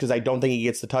RB3 range because I don't think he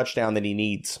gets the touchdown that he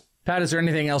needs. Pat, is there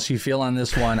anything else you feel on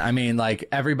this one? I mean,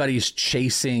 everybody's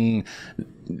chasing.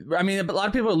 I mean, a lot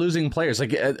of people are losing players.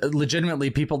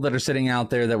 Legitimately, people that are sitting out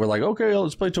there that were like, okay,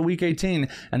 let's play till week 18,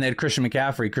 and they had Christian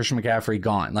McCaffrey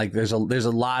gone. There's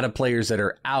a lot of players that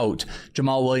are out.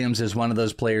 Jamal Williams is one of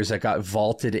those players that got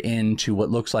vaulted into what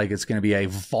looks like it's going to be a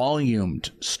volumed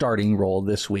starting role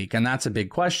this week, and that's a big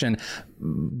question.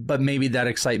 But maybe that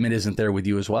excitement isn't there with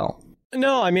you as well.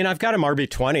 No, I mean, I've got him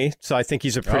RB20, so I think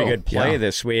he's a pretty good play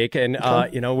this week. And,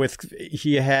 with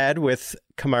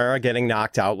Kamara getting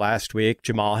knocked out last week,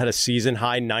 Jamal had a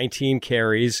season-high 19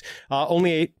 carries,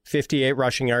 only 58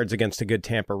 rushing yards against a good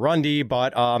Tampa run D.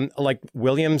 But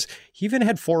Williams, he even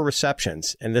had 4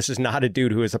 receptions, and this is not a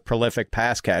dude who is a prolific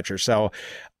pass catcher. So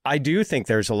I do think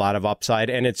there's a lot of upside,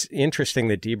 and it's interesting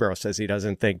that Debro says he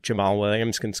doesn't think Jamal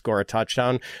Williams can score a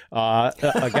touchdown.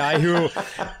 A guy who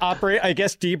I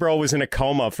guess Debro was in a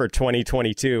coma for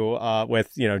 2022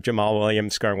 with, Jamal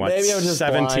Williams scoring,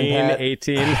 17,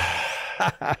 18?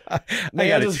 Maybe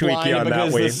got I'm to just tweak you on blind that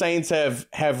because week. the Saints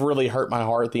have really hurt my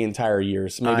heart the entire year.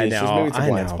 So maybe it's a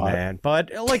blind spot. Man.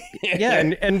 But like,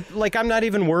 yeah, and like, I'm not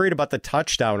even worried about the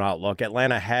touchdown outlook.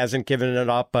 Atlanta hasn't given it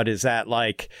up, but is that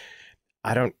like,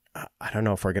 I don't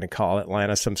know if we're going to call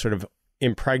Atlanta some sort of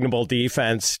impregnable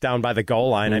defense down by the goal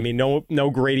line. I mean, no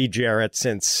Grady Jarrett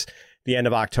since the end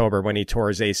of October when he tore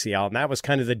his ACL. And that was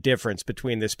kind of the difference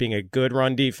between this being a good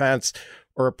run defense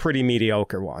or a pretty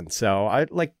mediocre one. So I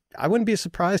wouldn't be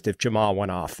surprised if Jamal went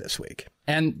off this week.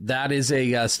 And that is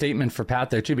a statement for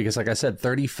Pat there too, because like I said,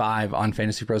 35 on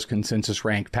Fantasy Pros consensus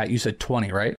rank. Pat, you said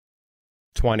 20, right?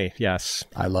 20, yes.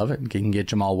 I love it. You can get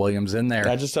Jamal Williams in there.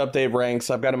 I just update ranks.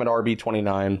 I've got him at RB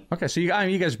 29. Okay, so you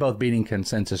guys are both beating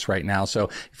consensus right now. So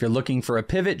if you're looking for a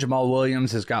pivot, Jamal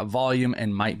Williams has got volume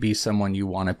and might be someone you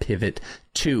want to pivot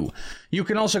to. You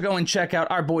can also go and check out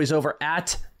our boys over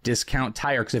at Discount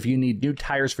Tire, because if you need new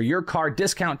tires for your car,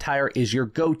 Discount Tire is your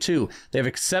go-to. They have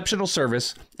exceptional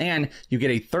service, and you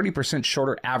get a 30%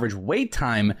 shorter average wait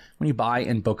time when you buy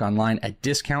and book online at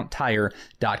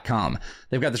discounttire.com.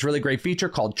 They've got this really great feature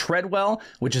called Treadwell,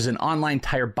 which is an online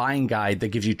tire buying guide that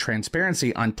gives you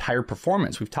transparency on tire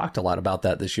performance. We've talked a lot about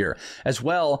that this year. As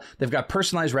well, they've got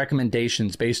personalized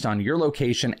recommendations based on your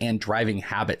location and driving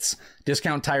habits.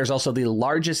 Discount Tire is also the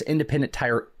largest independent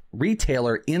tire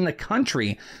retailer in the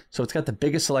country, so it's got the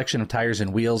biggest selection of tires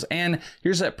and wheels. And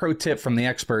here's that pro tip from the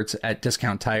experts at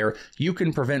Discount Tire: you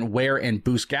can prevent wear and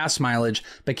boost gas mileage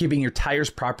by keeping your tires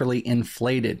properly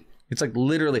inflated. It's like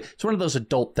literally, it's one of those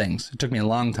adult things. It took me a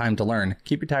long time to learn.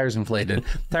 Keep your tires inflated.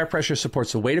 Tire pressure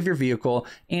supports the weight of your vehicle,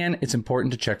 and it's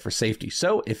important to check for safety.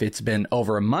 So if it's been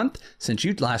over a month since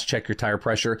you last checked your tire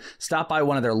pressure, stop by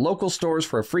one of their local stores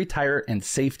for a free tire and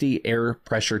safety air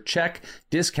pressure check.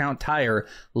 Discount Tire.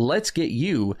 Let's get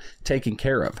you taken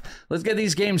care of. Let's get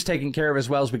these games taken care of as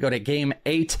well as we go to Game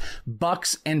 8,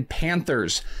 Bucks and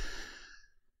Panthers.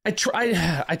 I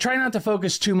try not to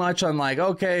focus too much on like,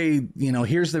 okay,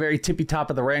 here's the very tippy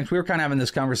top of the ranks. We were kind of having this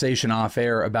conversation off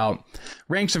air about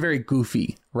ranks are very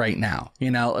goofy right now.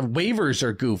 Waivers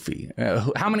are goofy.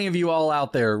 How many of you all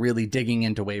out there are really digging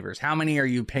into waivers? How many are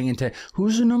you paying attention?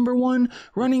 Who's the number one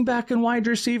running back and wide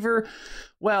receiver?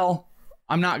 Well,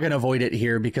 I'm not going to avoid it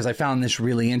here because I found this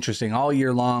really interesting. All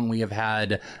year long, we have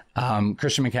had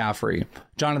Christian McCaffrey.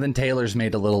 Jonathan Taylor's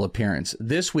made a little appearance.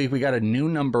 This week, we got a new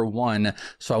number one.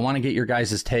 So I want to get your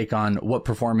guys' take on what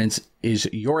performance is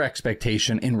your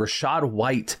expectation in Rachaad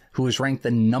White, who is ranked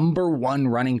the number one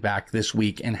running back this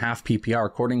week in half PPR,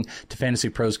 according to Fantasy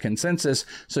Pros consensus.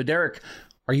 So, Derek,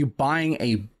 are you buying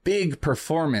a big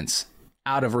performance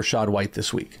out of Rachaad White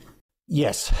this week?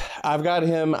 Yes, I've got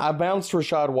him. I bounced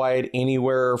Rachaad White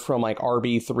anywhere from like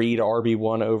RB3 to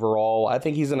RB1 overall. I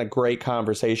think he's in a great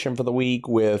conversation for the week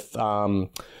with the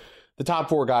top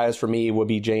four guys for me would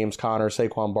be James Conner,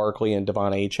 Saquon Barkley, and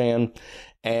Devon Achane.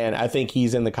 And I think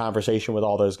he's in the conversation with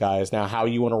all those guys. Now, how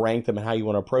you want to rank them and how you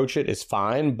want to approach it is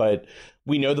fine, but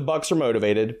we know the Bucs are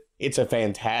motivated. It's a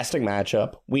fantastic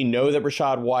matchup. We know that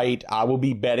Rachaad White, I will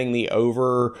be betting the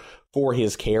over for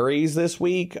his carries this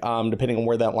week, depending on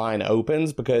where that line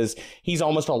opens, because he's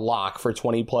almost a lock for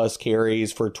 20 plus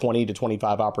carries for 20 to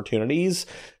 25 opportunities.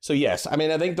 So yes, I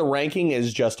think the ranking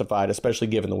is justified, especially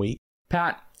given the week.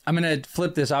 Pat, I'm going to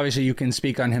flip this. Obviously, you can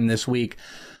speak on him this week.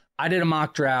 I did a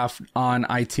mock draft on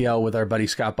ITL with our buddy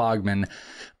Scott Bogman.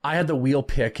 I had the wheel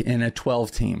pick in a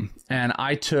 12 team, and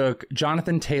I took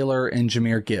Jonathan Taylor and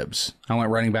Jahmyr Gibbs. I went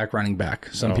running back.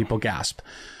 Some people gasp.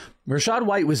 Rachaad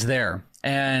White was there,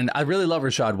 and I really love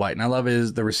Rachaad White, and I love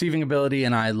the receiving ability,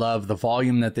 and I love the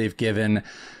volume that they've given.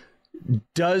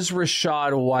 Does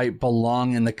Rachaad White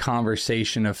belong in the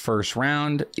conversation of first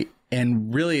round?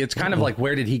 And really, it's kind of like,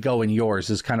 where did he go in yours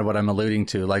is kind of what I'm alluding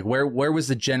to. Like, where was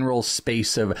the general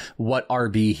space of what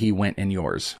RB he went in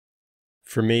yours?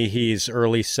 For me, he's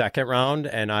early second round,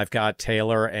 and I've got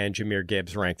Taylor and Jahmyr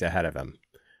Gibbs ranked ahead of him.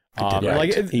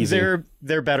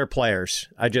 They're better players.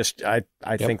 I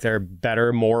think they're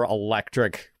better, more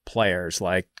electric players.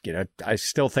 I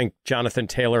still think Jonathan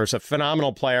Taylor is a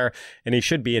phenomenal player, and he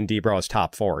should be in Debro's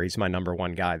top four. He's my number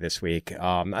one guy this week.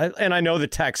 And I know the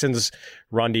Texans'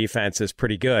 run defense is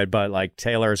pretty good, but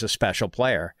Taylor is a special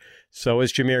player. So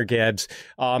is Jahmyr Gibbs.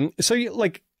 I'm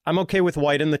okay with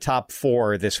White in the top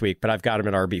four this week, but I've got him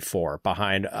at RB4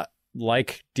 behind,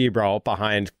 Debro,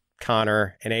 behind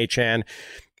Connor and Achane.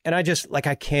 And I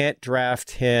can't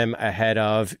draft him ahead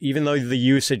of, even though the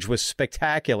usage was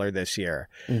spectacular this year,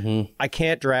 I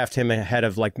can't draft him ahead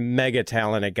of mega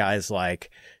talented guys like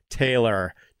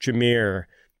Taylor, Jahmyr,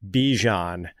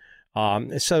 Bijan.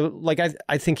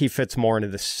 I think he fits more into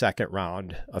the second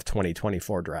round of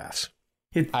 2024 drafts.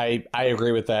 I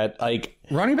agree with that. Like,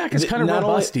 running back is kind of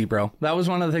robusty, bro. That was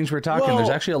one of the things we were talking. There's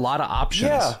actually a lot of options.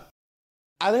 Yeah.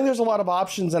 I think there's a lot of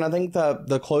options, and I think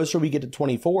the closer we get to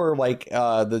 24, like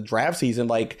the draft season,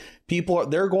 like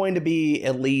they're going to be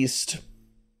at least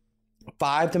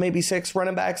 5 to maybe 6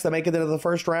 running backs that make it into the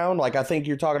first round. Like, I think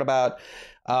you're talking about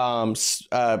Devon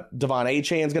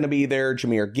Achane's going to be there,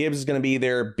 Jahmyr Gibbs is going to be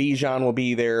there, Bijan will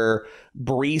be there,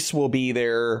 Breece will be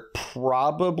there,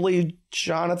 probably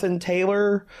Jonathan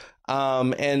Taylor.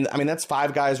 And I mean, that's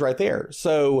 5 guys right there.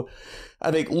 So I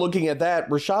think looking at that,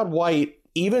 Rachaad White,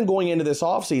 even going into this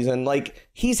offseason, like,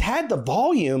 he's had the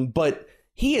volume, but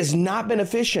he has not been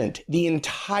efficient the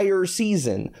entire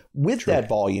season with that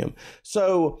volume.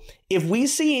 So if we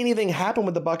see anything happen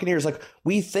with the Buccaneers, like,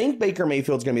 we think Baker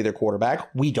Mayfield's going to be their quarterback.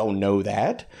 We don't know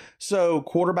that. So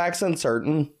quarterback's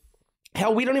uncertain.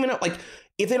 Hell, we don't even know. Like,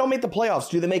 if they don't make the playoffs,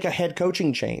 do they make a head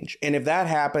coaching change? And if that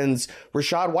happens,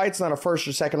 Rachaad White's not a first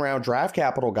or second round draft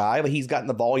capital guy. He's gotten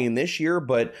the volume this year,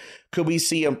 but could we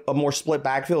see a more split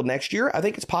backfield next year? I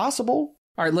think it's possible.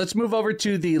 All right, let's move over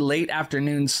to the late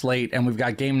afternoon slate, and we've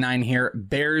got game 9 here,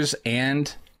 Bears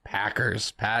and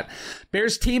Packers. Pat,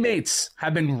 Bears teammates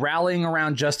have been rallying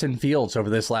around Justin Fields over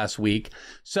this last week.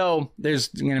 So there's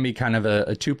going to be kind of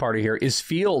a two-parter here. Is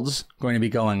Fields going to be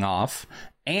going off?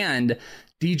 And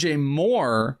DJ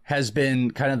Moore has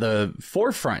been kind of the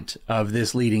forefront of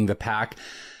this leading the pack.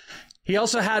 He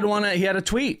also had a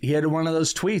tweet. He had one of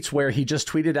those tweets where he just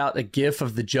tweeted out a GIF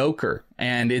of the Joker.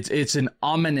 And it's an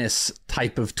ominous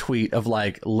type of tweet of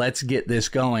like, let's get this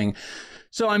going.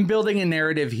 So I'm building a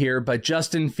narrative here, but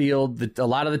Justin Fields, a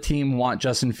lot of the team want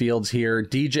Justin Fields here.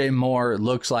 DJ Moore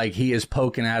looks like he is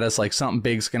poking at us like something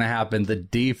big's going to happen. The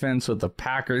defense with the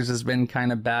Packers has been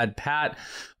kind of bad. Pat,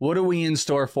 what are we in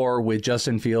store for with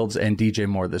Justin Fields and DJ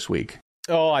Moore this week?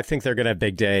 Oh, I think they're going to have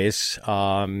big days.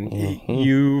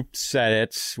 You said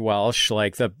it, Welsh.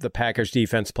 Like the Packers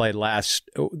defense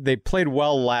they played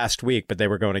well last week, but they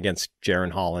were going against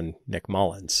Jaren Hall and Nick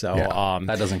Mullins. So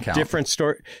that doesn't count. Different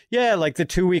story. Yeah, like the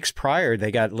 2 weeks prior,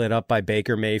 they got lit up by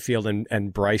Baker Mayfield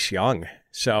and Bryce Young.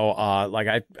 So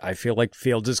I feel like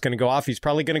Fields is going to go off. He's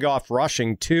probably going to go off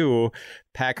rushing too.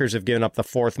 Packers have given up the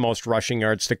 4th most rushing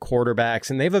yards to quarterbacks,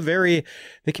 and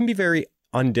they can be very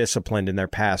undisciplined in their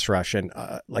pass rush and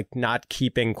like not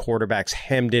keeping quarterbacks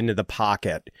hemmed into the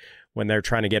pocket when they're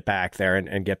trying to get back there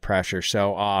and get pressure.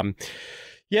 So I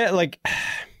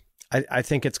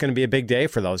think it's going to be a big day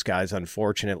for those guys,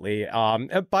 unfortunately.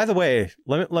 By the way,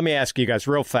 let me ask you guys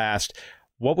real fast,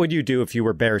 what would you do if you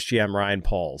were Bears GM Ryan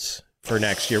Poles for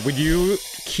next year? Would you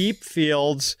keep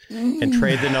Fields and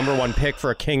trade the number 1 pick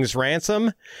for a king's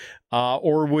ransom?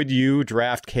 Or would you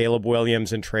draft Caleb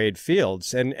Williams and trade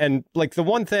Fields? And like the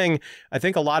one thing, I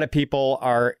think a lot of people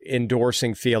are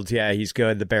endorsing Fields. Yeah, he's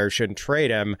good. The Bears shouldn't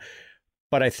trade him.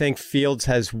 But I think Fields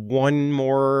has 1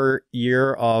 more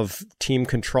year of team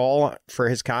control for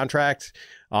his contract,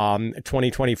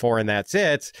 2024, and that's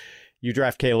it. You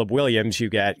draft Caleb Williams, you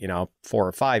get, 4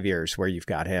 or 5 years where you've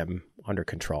got him under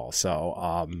control.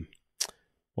 So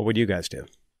what would you guys do?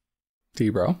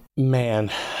 T-Bro?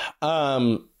 Man,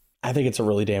 I think it's a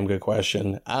really damn good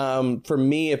question. For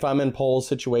me, if I'm in Pole's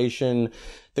situation,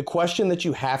 the question that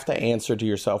you have to answer to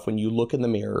yourself when you look in the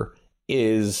mirror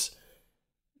is,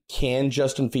 can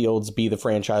Justin Fields be the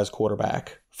franchise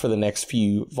quarterback for the next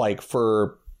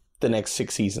for the next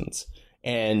 6 seasons?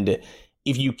 And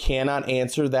if you cannot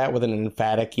answer that with an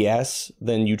emphatic yes,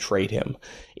 then you trade him.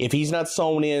 If he's not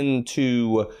sewn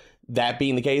into that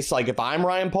being the case, like if I'm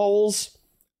Ryan Poles,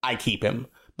 I keep him,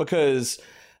 because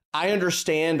I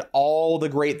understand all the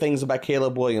great things about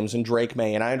Caleb Williams and Drake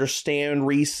May, and I understand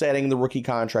resetting the rookie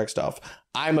contract stuff.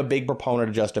 I'm a big proponent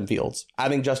of Justin Fields. I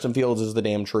think Justin Fields is the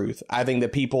damn truth. I think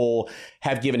that people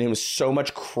have given him so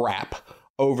much crap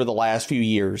over the last few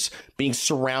years, being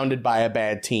surrounded by a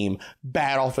bad team,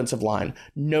 bad offensive line,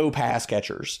 no pass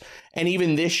catchers. And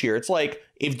even this year, it's like,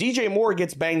 if DJ Moore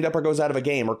gets banged up or goes out of a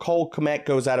game, or Cole Kmet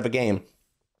goes out of a game,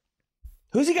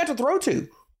 who's he got to throw to?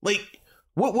 Like,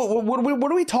 what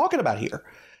are we talking about here?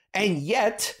 And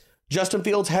yet, Justin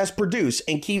Fields has produced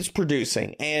and keeps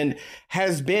producing and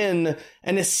has been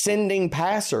an ascending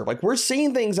passer. Like, we're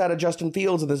seeing things out of Justin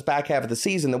Fields in this back half of the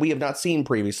season that we have not seen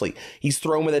previously. He's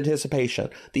thrown with anticipation.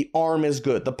 The arm is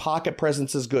good. The pocket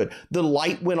presence is good. The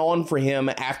light went on for him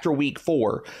after week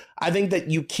 4. I think that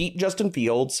you keep Justin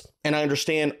Fields, and I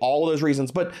understand all of those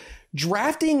reasons, but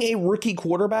drafting a rookie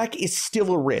quarterback is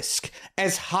still a risk.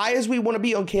 As high as we want to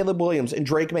be on Caleb Williams and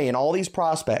Drake May and all these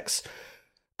prospects,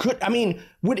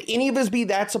 would any of us be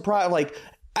that surprised? Like,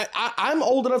 I'm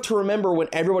old enough to remember when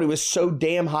everybody was so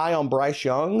damn high on Bryce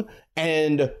Young,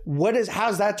 and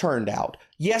how's that turned out?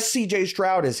 Yes, CJ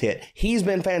Stroud is hit. He's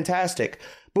been fantastic,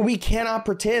 but we cannot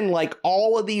pretend like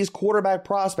all of these quarterback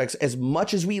prospects, as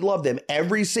much as we love them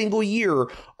every single year,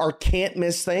 are can't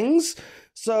miss things.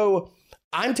 So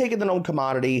I'm taking the known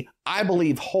commodity. I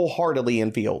believe wholeheartedly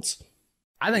in Fields.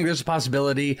 I think there's a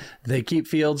possibility they keep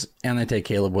Fields and they take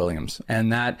Caleb Williams,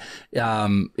 and that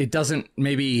it doesn't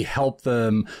maybe help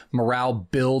the morale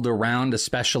build around,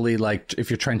 especially like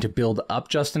if you're trying to build up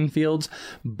Justin Fields,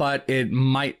 but it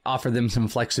might offer them some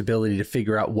flexibility to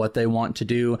figure out what they want to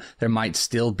do. There might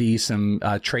still be some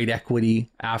trade equity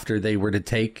after they were to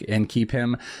take and keep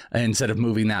him instead of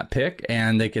moving that pick,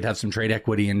 and they could have some trade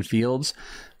equity in Fields.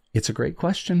 It's a great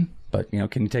question, but,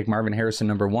 can you take Marvin Harrison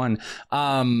number one?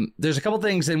 There's a couple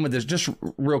things in with this, just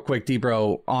real quick,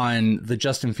 Debro, on the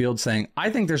Justin Fields thing.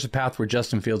 I think there's a path where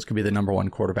Justin Fields could be the number one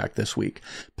quarterback this week.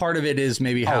 Part of it is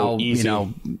maybe how, easy.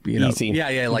 Easy.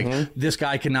 Yeah, like this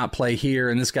guy cannot play here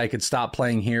and this guy could stop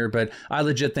playing here, but I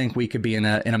legit think we could be in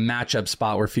a matchup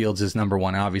spot where Fields is number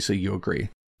one. Obviously, you agree.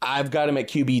 I've got him at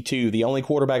QB2. The only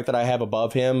quarterback that I have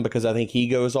above him, because I think he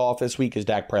goes off this week, is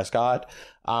Dak Prescott.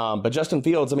 But Justin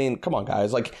Fields, I mean, come on,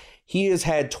 guys. Like, he has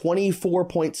had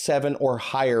 24.7 or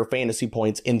higher fantasy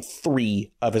points in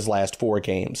 3 of his last 4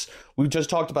 games. We've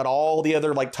just talked about all the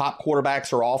other top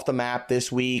quarterbacks are off the map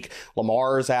this week.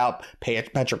 Lamar's out.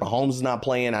 Patrick Mahomes is not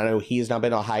playing. I know he has not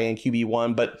been a high-end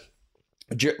QB1, but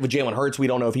with Jalen Hurts, we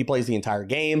don't know if he plays the entire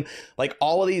game. Like,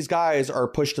 all of these guys are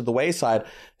pushed to the wayside.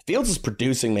 Fields is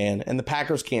producing, man, and the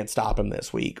Packers can't stop him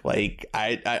this week. Like,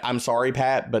 I'm sorry,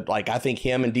 Pat, but I think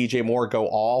him and DJ Moore go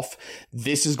off.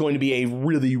 This is going to be a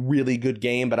really, really good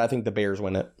game, but I think the Bears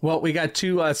win it. Well, we got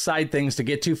 2 side things to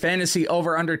get to. Fantasy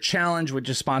Over-Under Challenge, which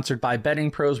is sponsored by Betting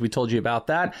Pros. We told you about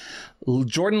that.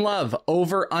 Jordan Love,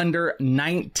 over-under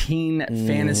 19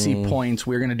 fantasy points.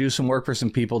 We're going to do some work for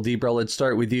some people. Debro, let's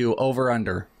start with you.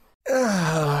 Over-under.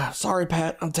 Sorry,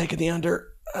 Pat. I'm taking the under.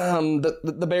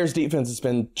 The Bears defense has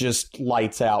been just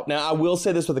lights out. Now, I will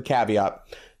say this with a caveat.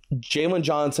 Jalen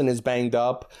Johnson is banged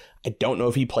up. I don't know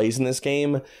if he plays in this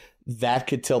game. That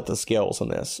could tilt the scales on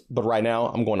this. But right now,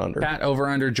 I'm going under. Pat,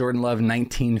 over-under Jordan Love,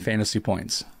 19 fantasy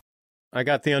points. I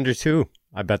got the under 2.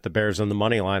 I bet the Bears on the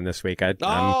money line this week. I'm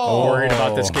worried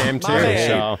about this game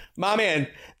too. My man.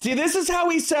 See, this is how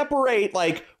we separate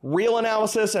real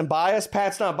analysis and bias.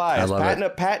 Pat's not biased.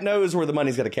 Pat knows where the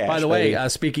money's going to cash. By the way,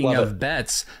 speaking of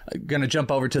bets, going to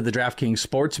jump over to the DraftKings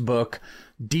Sportsbook.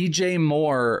 DJ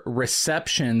Moore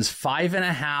receptions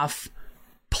 5.5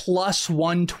 plus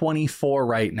 124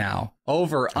 right now.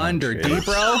 Over, under.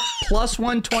 Debro, plus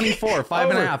 124.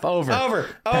 5.5.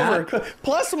 Over.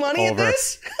 Plus money at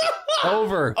this?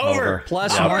 Over.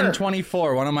 Plus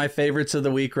 124. One of my favorites of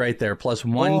the week right there. Plus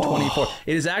 124.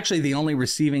 It is actually the only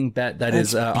receiving bet that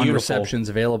is on receptions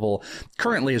available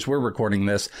currently as we're recording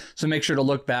this. So make sure to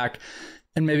look back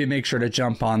and maybe make sure to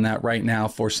jump on that right now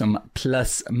for some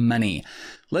plus money.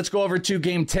 Let's go over to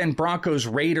Game 10, Broncos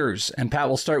Raiders. And Pat,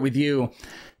 we'll start with you.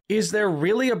 Is there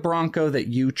really a Bronco that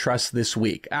you trust this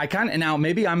week? Now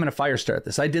maybe I'm going to fire start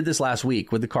this. I did this last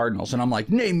week with the Cardinals, and I'm like,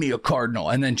 name me a Cardinal.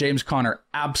 And then James Conner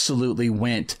absolutely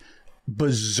went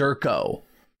berserko.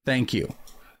 Thank you.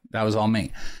 That was all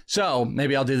me. So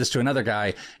maybe I'll do this to another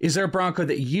guy. Is there a Bronco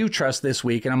that you trust this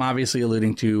week? And I'm obviously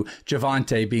alluding to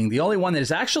Javonte being the only one that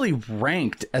is actually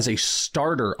ranked as a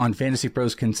starter on Fantasy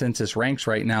Pros consensus ranks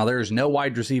right now. There is no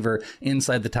wide receiver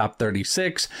inside the top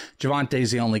 36.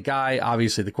 Javonte's the only guy.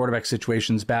 Obviously, the quarterback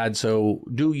situation's bad. So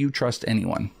do you trust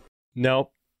anyone?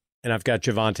 Nope. And I've got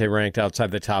Javonte ranked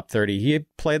outside the top 30. He had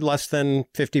played less than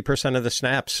 50% of the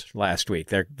snaps last week.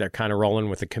 They're kind of rolling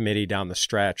with the committee down the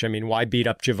stretch. I mean, why beat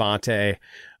up Javonte,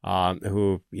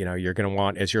 who you're going to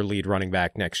want as your lead running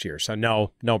back next year? So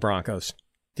no Broncos.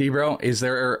 Debro, is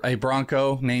there a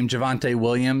Bronco named Javonte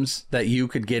Williams that you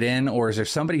could get in, or is there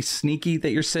somebody sneaky that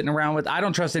you're sitting around with? I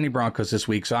don't trust any Broncos this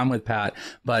week, so I'm with Pat,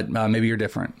 but maybe you're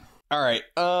different. All right.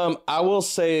 I will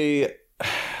say,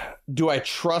 do I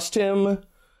trust him?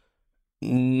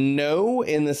 No,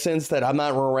 in the sense that I'm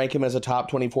not going to rank him as a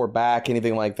top 24 back,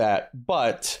 anything like that.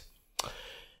 But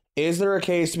is there a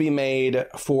case to be made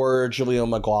for Jaleel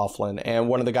McLaughlin? And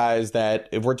one of the guys that,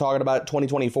 if we're talking about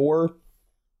 2024,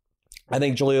 I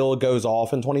think Jaleel goes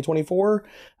off in 2024.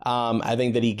 I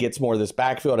think that he gets more of this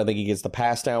backfield. I think he gets the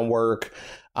pass down work.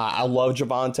 I love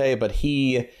Javonte, but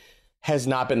he has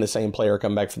not been the same player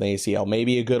come back from the ACL.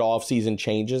 Maybe a good offseason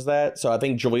changes that. So I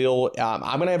think Jaleel,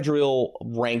 I'm going to have Jaleel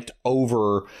ranked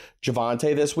over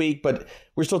Javonte this week, but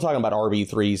we're still talking about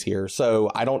RB3s here. So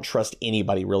I don't trust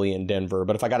anybody really in Denver.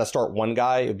 But if I got to start one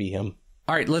guy, it'd be him.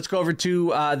 All right, let's go over to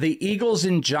the Eagles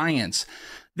and Giants.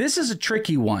 This is a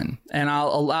tricky one, and I'll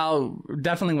allow,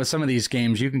 definitely with some of these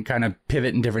games, you can kind of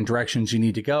pivot in different directions you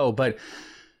need to go, but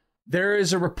there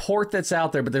is a report that's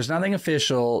out there, but there's nothing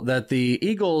official, that the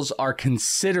Eagles are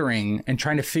considering and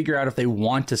trying to figure out if they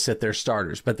want to sit their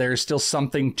starters, but there is still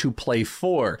something to play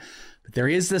for. But there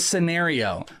is this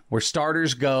scenario where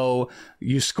starters go,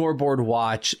 you scoreboard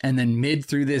watch, and then mid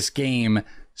through this game,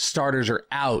 starters are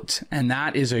out, and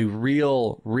that is a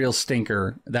real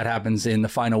stinker that happens in the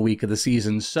final week of the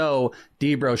season. So,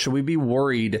 Debro, should we be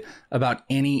worried about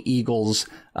any Eagles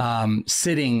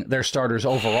sitting their starters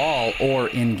overall or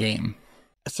in game?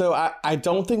 So I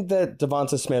don't think that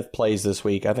Devonta Smith plays this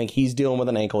week. I think he's dealing with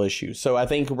an ankle issue. So I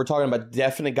think we're talking about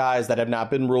definite guys that have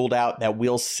not been ruled out that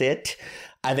will sit.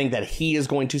 I think that he is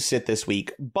going to sit this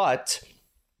week, but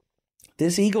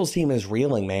this Eagles team is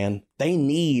reeling, man. They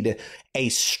need a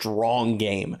strong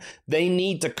game. They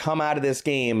need to come out of this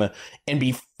game and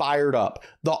be fired up.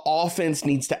 The offense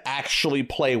needs to actually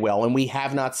play well, and we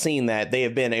have not seen that. They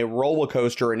have been a roller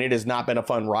coaster, and it has not been a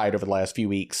fun ride over the last few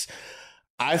weeks.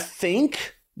 I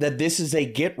think that this is a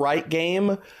get-right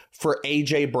game for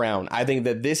A.J. Brown. I think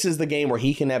that this is the game where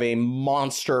he can have a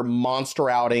monster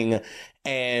outing,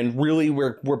 and really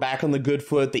we're back on the good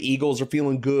foot. The Eagles are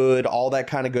feeling good, all that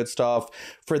kind of good stuff.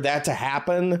 For that to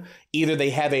happen, either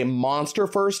they have a monster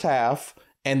first half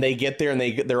and they get there and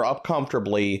they're up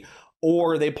comfortably,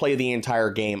 or they play the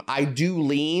entire game. I do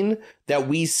lean that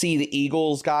we see the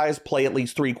Eagles guys play at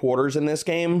least 3 quarters in this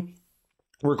game,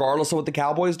 regardless of what the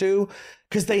Cowboys do,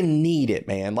 because they need it,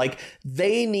 man. Like,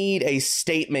 they need a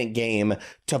statement game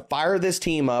to fire this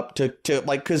team up to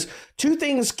because 2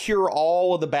 things cure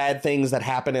all of the bad things that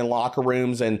happen in locker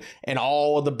rooms and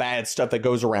all of the bad stuff that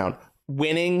goes around: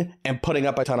 winning and putting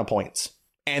up a ton of points.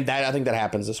 And that, I think that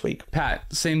happens this week. Pat,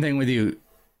 same thing with you.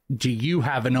 Do you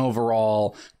have an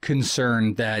overall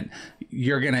concern that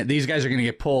these guys are gonna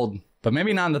get pulled, but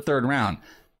maybe not in the 3rd round?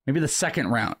 Maybe the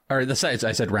 2nd round, or I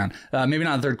said round, maybe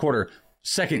not the 3rd quarter,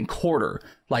 2nd quarter,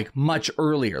 like much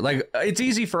earlier. Like, it's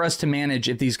easy for us to manage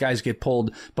if these guys get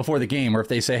pulled before the game, or if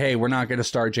they say, hey, we're not going to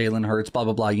start Jalen Hurts, blah,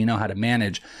 blah, blah. You know how to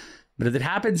manage. But if it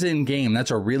happens in game,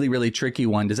 that's a really tricky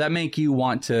one. Does that make you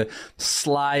want to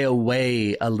sly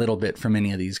away a little bit from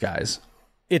any of these guys?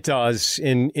 It does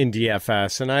in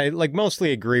DFS, and I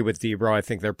mostly agree with Debro. I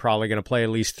think they're probably going to play at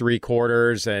least 3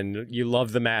 quarters, and you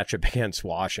love the matchup against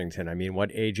Washington. I mean,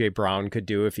 what A.J. Brown could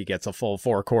do if he gets a full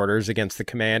 4 quarters against the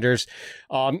Commanders.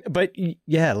 But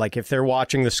yeah, like if they're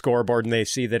watching the scoreboard and they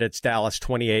see that it's Dallas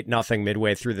 28-0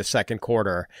 midway through the 2nd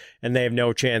quarter, and they have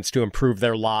no chance to improve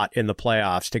their lot in the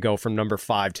playoffs to go from number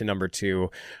 5 to number 2,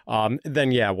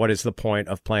 then yeah, what is the point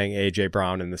of playing A.J.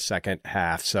 Brown in the second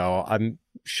half? So I'm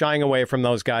shying away from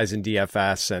those guys in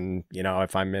DFS, and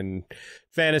if I'm in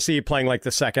fantasy playing like the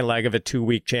second leg of a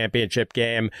 2-week championship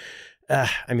game,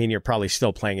 I mean, you're probably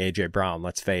still playing AJ Brown,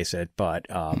 let's face it, but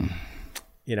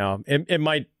it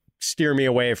might steer me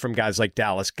away from guys like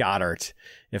Dallas Goedert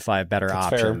if I have better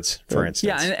options, for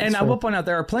instance. Yeah, and I will point out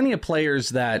there are plenty of players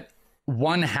that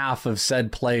one half of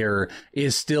said player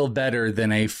is still better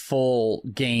than a full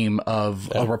game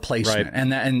of a replacement.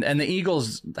 Right. And the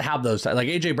Eagles have those. Like,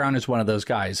 A.J. Brown is one of those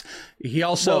guys. He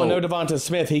also... no Devonta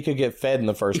Smith, he could get fed in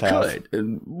the first half.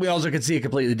 We also could see it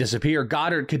completely disappear.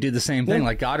 Goddard could do the same thing.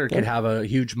 Like, Goddard could have a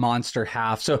huge monster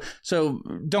half. So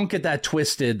don't get that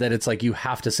twisted that it's like you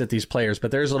have to sit these players,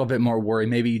 but there's a little bit more worry.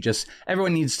 Maybe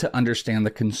everyone needs to understand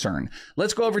the concern.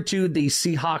 Let's go over to the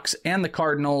Seahawks and the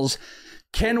Cardinals.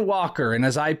 Ken Walker, and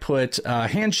as I put,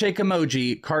 handshake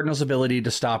emoji, Cardinals' ability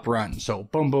to stop run. So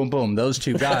boom, boom, boom, those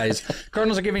 2 guys.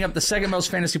 Cardinals are giving up the 2nd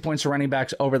most fantasy points to running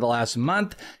backs over the last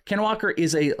month. Ken Walker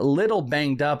is a little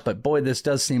banged up, but boy, this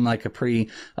does seem like a pretty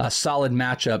solid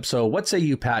matchup. So what say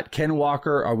you, Pat? Ken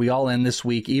Walker, are we all in this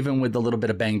week, even with the little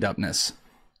bit of banged upness?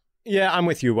 Yeah, I'm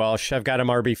with you, Welsh. I've got him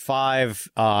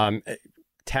RB5.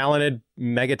 Talented,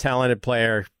 mega talented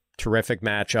player. Terrific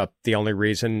matchup. The only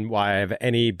reason why I have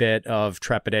any bit of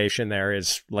trepidation there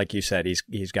is, like you said,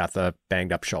 he's got the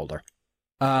banged up shoulder.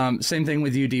 Same thing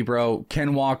with you, Debro.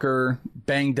 Ken Walker,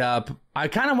 banged up. I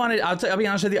kind of wanted, I'll be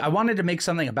honest with you, I wanted to make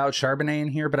something about Charbonnet in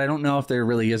here, but I don't know if there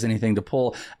really is anything to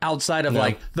pull outside of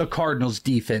like the Cardinals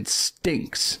defense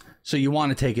stinks. So you want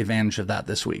to take advantage of that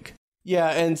this week. Yeah,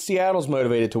 and Seattle's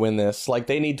motivated to win this. Like,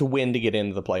 they need to win to get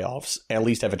into the playoffs and at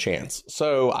least have a chance.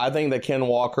 So I think that Ken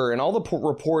Walker and all the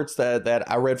reports that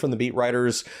I read from the beat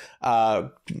writers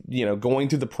going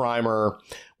through the primer,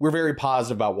 we're very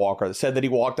positive about Walker. They said that he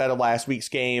walked out of last week's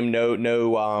game.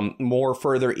 No more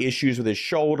further issues with his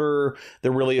shoulder.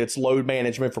 It's load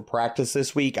management for practice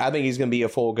this week. I think he's going to be a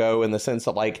full go in the sense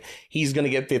that like he's going to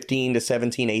get 15 to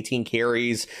 17, 18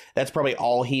 carries. That's probably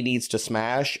all he needs to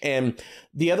smash. And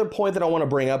the other point that I want to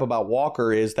bring up about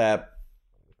Walker is that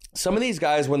some of these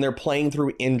guys, when they're playing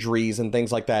through injuries and things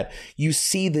like that, you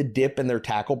see the dip in their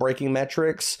tackle breaking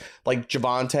metrics, like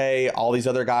Javonte, all these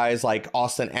other guys like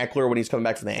Austin Eckler when he's coming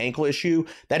back from the ankle issue.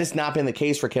 That has not been the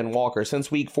case for Ken Walker. Since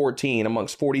week 14,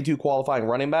 amongst 42 qualifying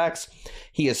running backs,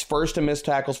 he is first in missed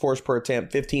tackles forced per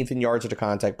attempt, 15th in yards after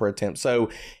contact per attempt. So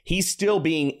he's still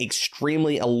being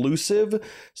extremely elusive.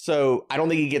 So I don't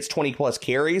think he gets 20 plus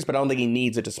carries, but I don't think he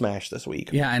needs it to smash this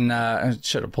week. Yeah, and I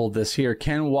should have pulled this here.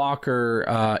 Ken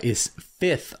Walker is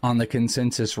 5th on the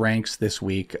consensus ranks this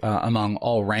week among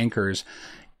all rankers.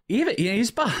 Even he's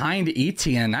behind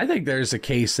Etienne. I think there's a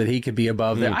case that he could be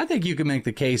above there. I think you can make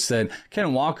the case that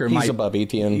Ken Walker he's above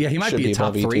Etienne. Yeah, he might be a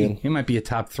top 3. Etienne. He might be a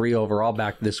top 3 overall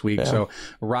back this week. Yeah. So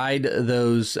ride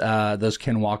those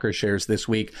Ken Walker shares this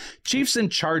week. Chiefs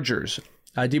and Chargers.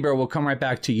 Debro, we'll come right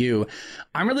back to you.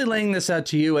 I'm really laying this out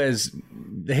to you as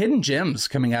the hidden gems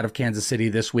coming out of Kansas City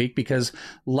this week because,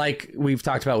 like we've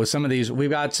talked about with some of these, we've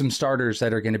got some starters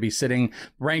that are going to be sitting.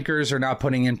 Rankers are not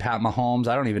putting in Pat Mahomes.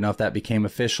 I don't even know if that became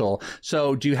official.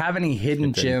 So do you have any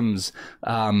hidden gems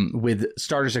with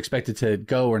starters expected to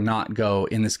go or not go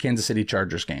in this Kansas City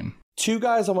Chargers game? 2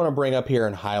 guys I want to bring up here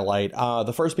and highlight.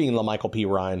 The first being LaMichael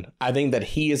Pirine. I think that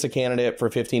he is a candidate for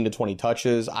 15 to 20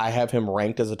 touches. I have him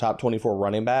ranked as a top 24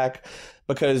 running back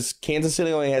because Kansas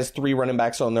City only has 3 running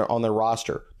backs on their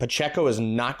roster. Pacheco is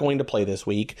not going to play this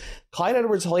week. Clyde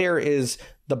Edwards-Helaire is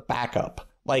the backup.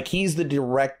 Like, he's the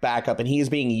direct backup, and he is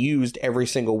being used every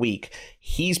single week.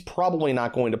 He's probably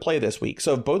not going to play this week.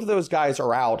 So if both of those guys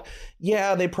are out,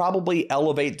 yeah, they probably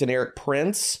elevate Deneric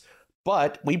Prince,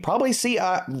 but we probably see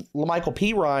LaMichael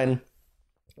Pirine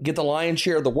get the lion's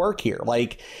share of the work here.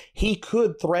 Like, he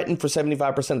could threaten for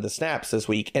 75% of the snaps this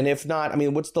week. And if not, I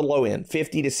mean, what's the low end?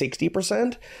 50 to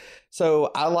 60%?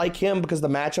 So I like him because the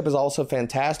matchup is also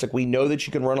fantastic. We know that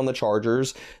you can run on the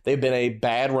Chargers. They've been a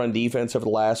bad run defense over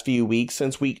the last few weeks.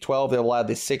 Since week 12, they've allowed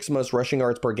the 6th most rushing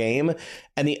yards per game.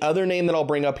 And the other name that I'll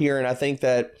bring up here, and I think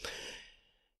that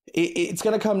it's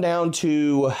going to come down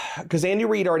to, because Andy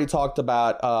Reid already talked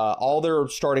about all their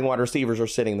starting wide receivers are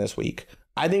sitting this week.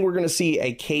 I think we're going to see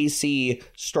a KC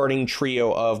starting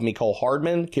trio of Mecole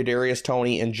Hardman, Kadarius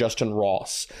Toney, and Justin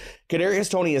Ross. Kadarius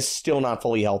Toney is still not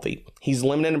fully healthy. He's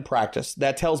limited in practice.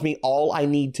 That tells me all I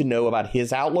need to know about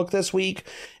his outlook this week.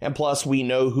 And plus, we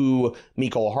know who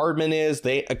Mecole Hardman is.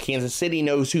 Kansas City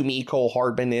knows who Mecole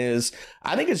Hardman is.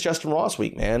 I think it's Justin Ross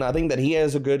week, man. I think that he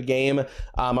has a good game.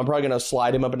 I'm probably going to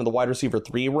slide him up into the wide receiver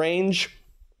 3 range.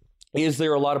 Is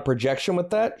there a lot of projection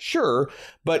with that? Sure.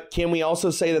 But can we also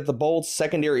say that the Bolts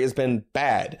secondary has been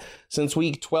bad? Since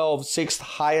week 12, 6th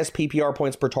highest PPR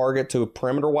points per target to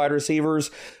perimeter wide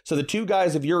receivers. So the 2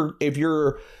 guys, if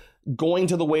you're going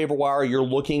to the waiver wire, you're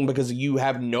looking because you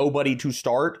have nobody to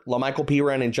start, LaMichael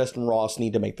Pirine and Justin Ross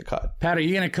need to make the cut. Pat, are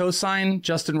you going to co-sign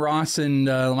Justin Ross and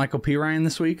LaMichael Pirine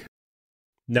this week?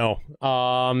 No,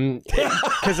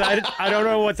 because I don't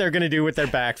know what they're going to do with their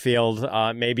backfield.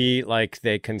 Maybe like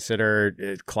they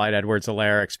consider Clyde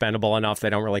Edwards-Helaire expendable enough they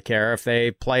don't really care if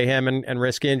they play him and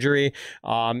risk injury.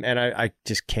 And I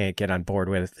just can't get on board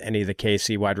with any of the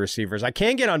KC wide receivers. I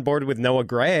can get on board with Noah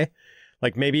Gray.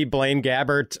 Like maybe Blaine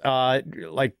Gabbert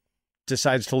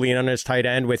decides to lean on his tight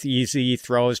end with easy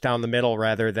throws down the middle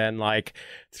rather than like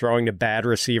throwing to bad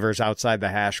receivers outside the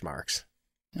hash marks.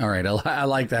 All right, I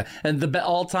like that. And the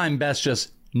all-time best,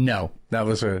 just no. That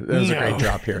was a great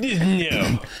drop here.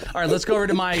 No. All right, let's go over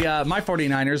to my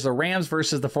 49ers, the Rams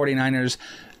versus the 49ers.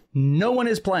 No one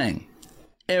is playing.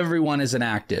 Everyone is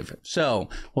inactive. So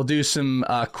we'll do some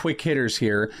quick hitters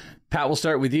here. Pat, we'll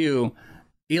start with you.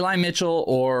 Eli Mitchell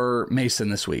or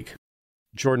Mason this week?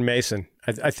 Jordan Mason.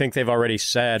 I think they've already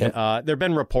said there have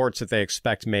been reports that they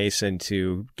expect Mason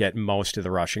to get most of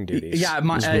the rushing duties. Yeah,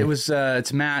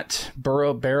 it's Matt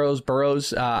Burrows.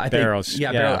 Burrows.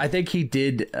 I think he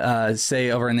did say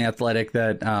over in The Athletic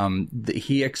that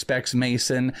he expects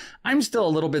Mason. I'm still a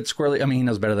little bit squirrely. I mean, he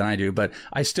knows better than I do, but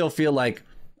I still feel like,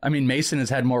 I mean, Mason has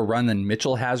had more run than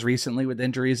Mitchell has recently with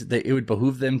injuries. It would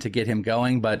behoove them to get him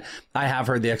going, but I have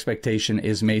heard the expectation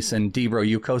is Mason. Debro,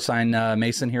 you co-sign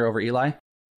Mason here over Eli?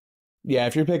 Yeah,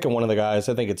 if you're picking one of the guys,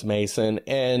 I think it's Mason.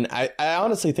 And I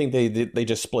honestly think they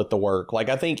just split the work. Like,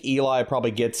 I think Eli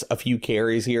probably gets a few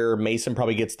carries here. Mason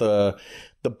probably gets the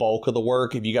bulk of the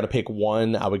work. If you got to pick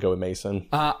one, I would go with Mason.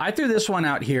 I threw this one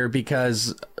out here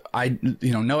because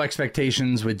no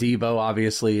expectations with Debo,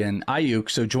 obviously, and Ayuk.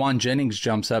 So Juwan Jennings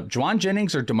jumps up. Juwan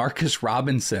Jennings or Demarcus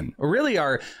Robinson really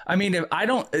are. I mean,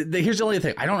 here's the only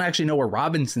thing. I don't actually know where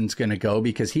Robinson's going to go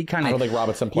because he kind of. I don't think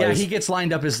Robinson plays. Yeah, he gets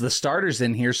lined up as the starters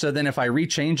in here. So then if I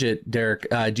rechange it, Derek,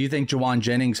 do you think Juwan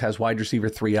Jennings has wide receiver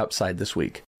 3 upside this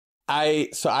week? I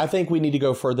think we need to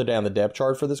go further down the depth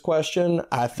chart for this question.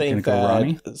 I think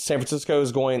that San Francisco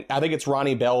is going. I think it's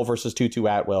Ronnie Bell versus Tutu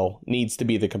Atwell needs to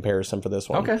be the comparison for this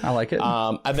one. Okay, I like it.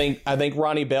 I think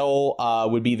Ronnie Bell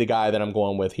would be the guy that I'm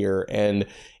going with here, and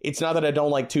it's not that I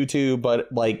don't like Tutu,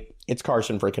 but like it's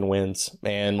Carson freaking Wentz,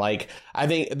 and like I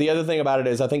think the other thing about it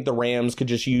is I think the Rams could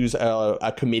just use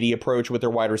a committee approach with their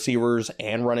wide receivers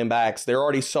and running backs. They're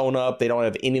already sewn up. They don't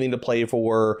have anything to play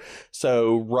for,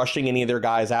 so rushing any of their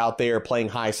guys out there playing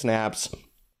high snaps,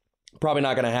 probably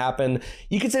not going to happen.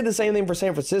 You could say the same thing for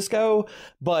San Francisco,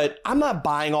 but I'm not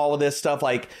buying all of this stuff.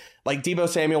 Like Deebo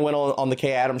Samuel went on the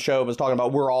Kay Adams show and was talking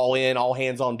about we're all in, all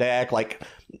hands on deck. Like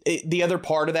the other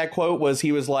part of that quote was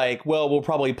he was like, well, we'll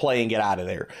probably play and get out of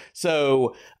there.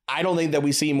 So I don't think that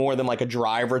we see more than like a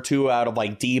drive or two out of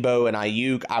like Debo and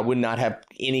Ayuk. I would not have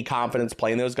any confidence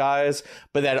playing those guys,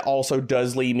 but that also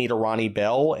does lead me to Ronnie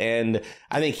Bell. And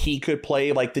I think he could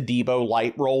play like the Debo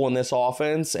light role in this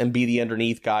offense and be the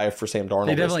underneath guy for Sam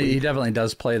Darnold. He definitely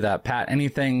does play that. Pat,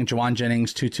 anything Juwan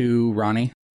Jennings, Tutu,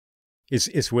 Ronnie?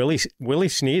 Is Willie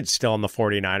Snead still in the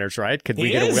 49ers, right? Could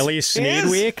we get a Willie Snead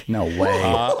week? No way.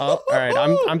 All right,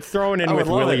 I'm throwing in with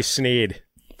Willie Snead.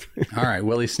 All right,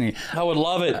 Willie Snead. I would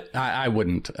love it. I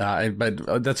wouldn't,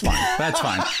 but that's fine. That's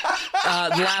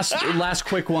fine. Last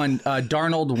quick one.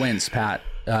 Darnold Wentz, Pat.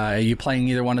 Are you playing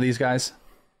either one of these guys?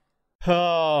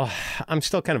 Oh, I'm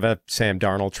still kind of a Sam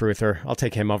Darnold truther. I'll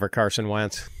take him over Carson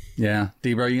Wentz. Yeah.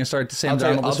 Debro, you can start to Sam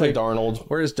Darnold. I'll take Darnold.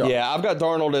 Where is Darnold? Yeah, I've got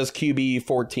Darnold as QB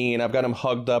 14. I've got him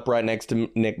hugged up right next to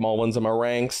Nick Mullins in my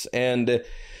ranks. And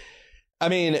I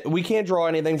mean, we can't draw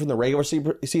anything from the regular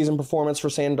season performance for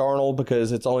Sam Darnold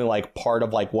because it's only like part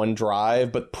of like one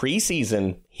drive. But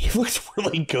preseason, he looks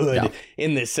really good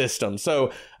in this system.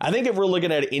 So I think if we're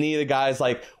looking at any of the guys,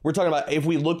 like we're talking about, if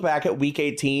we look back at week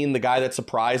 18, the guy that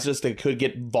surprised us that could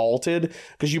get vaulted,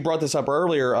 because you brought this up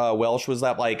earlier, Welsh, was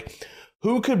that like,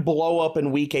 who could blow up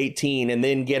in week 18 and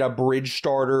then get a bridge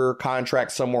starter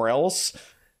contract somewhere else?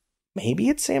 Maybe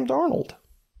it's Sam Darnold.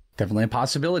 Definitely a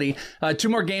possibility. 2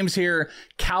 more games here.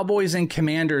 Cowboys and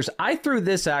Commanders. I threw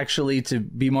this actually to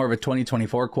be more of a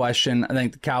 2024 question. I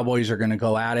think the Cowboys are going to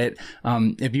go at it.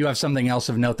 If you have something else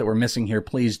of note that we're missing here,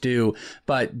 please do.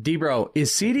 But Debro,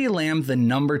 is CeeDee Lamb the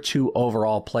number 2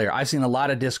 overall player? I've seen a lot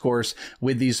of discourse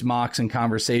with these mocks and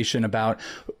conversation about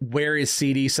where is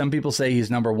CeeDee. Some people say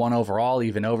he's number 1 overall,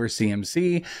 even over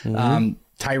CMC.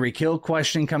 Tyreek Hill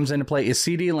question comes into play. Is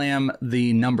CeeDee Lamb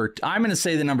the number? I'm going to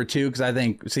say the number 2 because I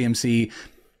think CMC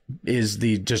is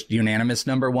the just unanimous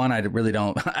number 1.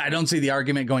 I don't see the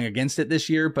argument going against it this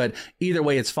year, but either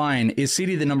way, it's fine. Is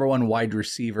CeeDee the number 1 wide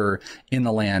receiver in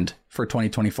the land for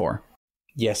 2024?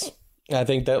 Yes. I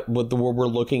think that what we're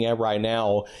looking at right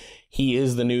now, he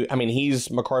is the new,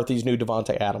 he's McCarthy's new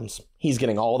Devontae Adams. He's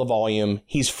getting all the volume.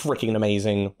 He's freaking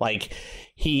amazing. Like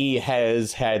he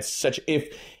has had such,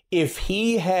 if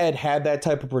he had that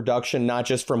type of production, not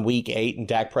just from week 8 and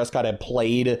Dak Prescott had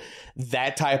played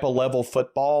that type of level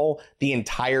football the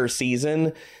entire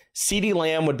season, CeeDee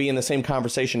Lamb would be in the same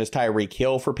conversation as Tyreek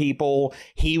Hill for people.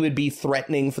 He would be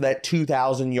threatening for that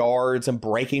 2,000 yards and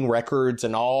breaking records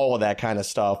and all of that kind of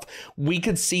stuff. We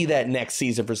could see that next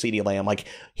season for CeeDee Lamb. Like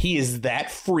he is that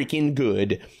freaking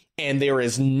good. And there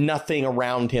is nothing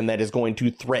around him that is going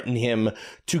to threaten him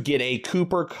to get a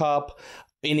Cooper Kupp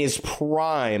in his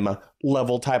prime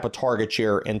level type of target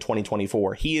share in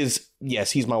 2024. He's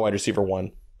my wide receiver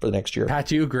 1 for the next year. Pat,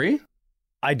 do you agree?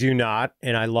 I do not,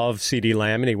 and I love CeeDee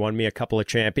Lamb, and he won me a couple of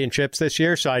championships this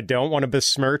year, so I don't want to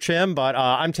besmirch him, but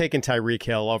I'm taking Tyreek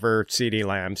Hill over CeeDee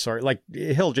Lamb. Sorry, like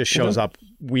Hill just shows up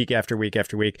week after week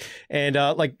after week, and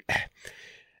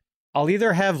I'll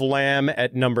either have Lamb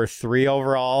at number 3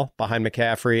 overall behind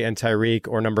McCaffrey and Tyreek,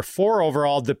 or number 4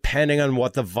 overall, depending on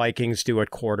what the Vikings do at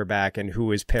quarterback and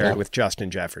who is paired with Justin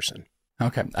Jefferson.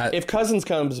 Okay. If Cousins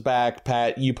comes back,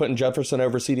 Pat, you putting Jefferson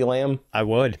over CeeDee Lamb? I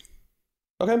would.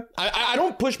 Okay. I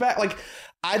don't push back. Like,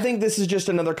 I think this is just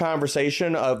another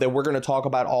conversation that we're going to talk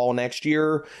about all next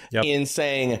year in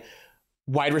saying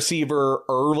wide receiver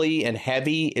early and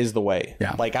heavy is the way.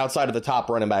 Yeah. Like outside of the top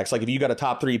running backs. Like if you got a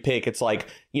top 3 pick, it's like,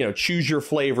 choose your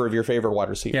flavor of your favorite wide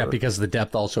receiver. Yeah, because of the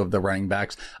depth also of the running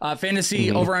backs. Fantasy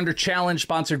over under challenge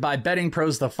sponsored by Betting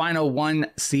Pros. The final one,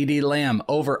 CeeDee Lamb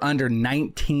over under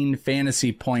 19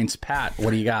 fantasy points. Pat,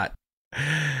 what do you got?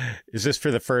 Is this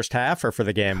for the first half or for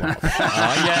the game?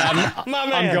 Yeah,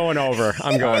 I'm going over.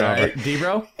 I'm going over. Right,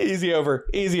 D-Bro? Easy over,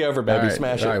 baby.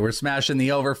 Smash it. All right, we're smashing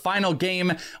the over. Final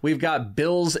game, we've got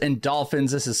Bills and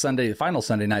Dolphins. This is Sunday, the final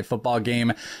Sunday night football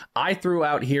game. I threw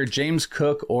out here James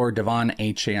Cook or Devon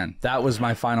Achane. That was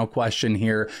my final question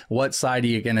here. What side are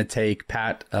you going to take?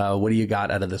 Pat, what do you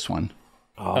got out of this one?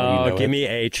 Give me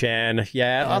Achane.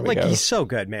 Yeah, he's so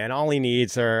good, man. All he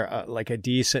needs are like a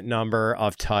decent number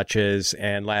of touches.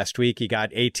 And last week he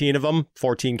got 18 of them,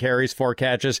 14 carries, 4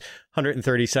 catches,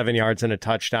 137 yards and a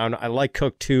touchdown. I like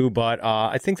Cook too, but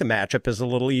I think the matchup is a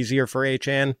little easier for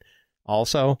Achane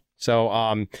also.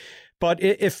 So, but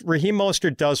if Raheem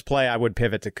Mostert does play, I would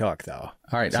pivot to Cook though.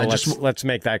 All right, so let's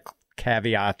make that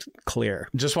caveat clear.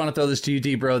 Just want to throw this to you,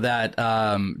 D-Bro, that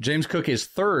James Cook is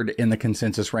 3rd in the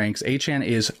consensus ranks. Achane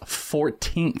is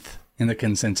 14th in the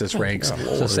consensus ranks.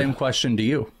 So same question to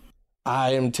you.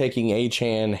 I am taking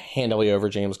Achane handily over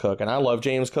James Cook, and I love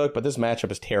James Cook, but this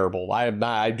matchup is terrible.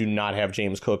 I do not have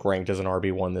James Cook ranked as an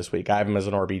RB1 this week. I have him as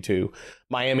an RB2.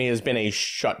 Miami has been a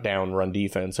shutdown run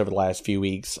defense over the last few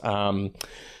weeks.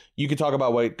 You could talk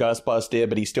about what Gus Bus did,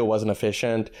 but he still wasn't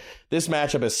efficient. This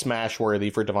matchup is smash worthy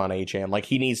for Devon Achane. Like,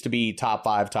 he needs to be top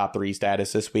 5, top 3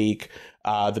 status this week.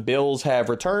 The Bills have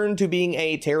returned to being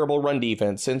a terrible run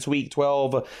defense. Since week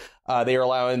 12, they are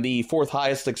allowing the 4th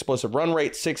highest explosive run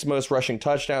rate, 6th most rushing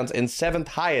touchdowns, and 7th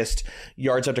highest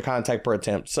yards after contact per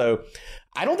attempt. So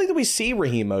I don't think that we see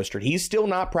Raheem Mostert. He's still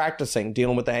not practicing,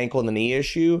 dealing with the ankle and the knee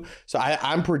issue. So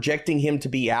I'm projecting him to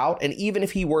be out. And even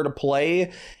if he were to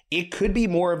play, it could be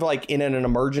more of like in an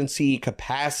emergency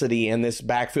capacity. And this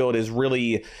backfield is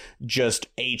really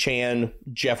just Achane,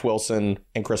 Jeff Wilson,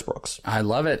 and Chris Brooks. I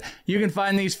love it. You can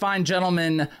find these fine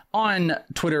gentlemen on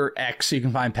Twitter X. You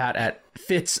can find Pat at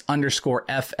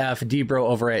Fitz_FF, D-Bro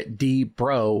over at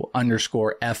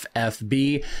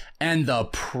D-Bro_FFB. And the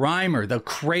primer, the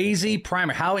crazy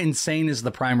primer. How insane is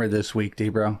the primer this week,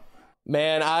 D-Bro?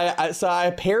 Man,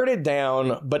 I pared it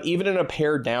down, but even in a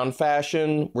pared down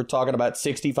fashion, we're talking about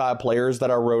 65 players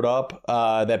that I wrote up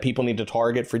that people need to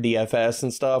target for DFS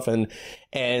and stuff. And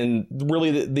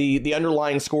really the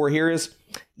underlying score here is,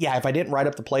 yeah, if I didn't write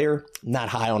up the player, not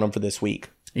high on him for this week.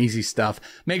 Easy stuff.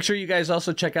 Make sure you guys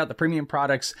also check out the premium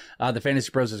products the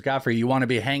Fantasy Pros has got for you. You want to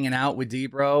be hanging out with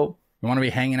D-Bro? You want to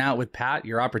be hanging out with Pat?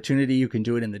 Your opportunity. You can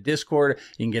do it in the Discord.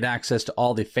 You can get access to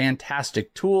all the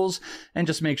fantastic tools. And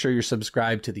just make sure you're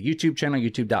subscribed to the YouTube channel,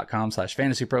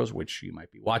 youtube.com/fantasypros, which you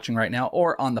might be watching right now.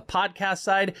 Or on the podcast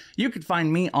side, you can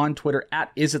find me on Twitter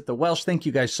at IsItTheWelsh. Thank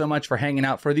you guys so much for hanging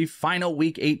out for the final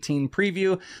Week 18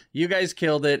 preview. You guys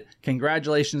killed it.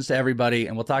 Congratulations to everybody.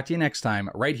 And we'll talk to you next time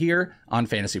right here on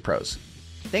Fantasy Pros.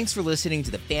 Thanks for listening to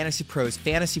the Fantasy Pros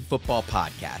Fantasy Football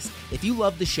Podcast. If you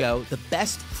love the show, the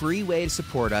best free way to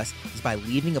support us is by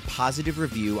leaving a positive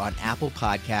review on Apple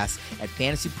Podcasts at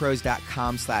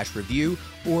fantasypros.com/review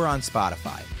or on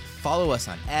Spotify. Follow us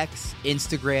on X,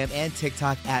 Instagram, and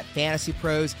TikTok at Fantasy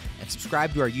Pros, and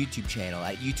subscribe to our YouTube channel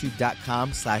at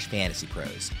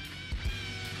youtube.com/fantasypros.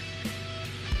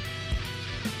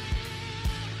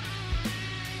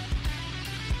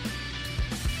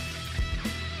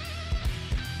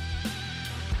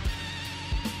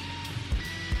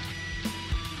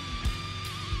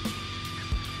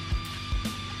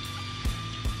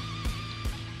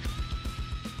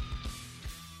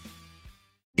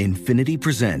 Infiniti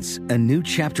presents a new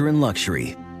chapter in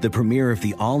luxury, the premiere of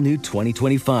the all-new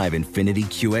 2025 Infiniti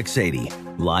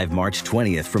QX80, live March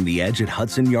 20th from the Edge at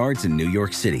Hudson Yards in New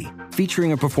York City,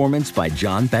 featuring a performance by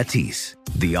John Batiste.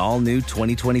 The all-new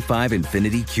 2025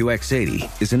 Infiniti QX80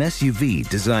 is an SUV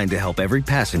designed to help every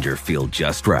passenger feel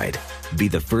just right. Be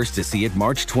the first to see it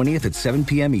March 20th at 7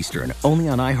 p.m. Eastern, only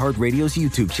on iHeartRadio's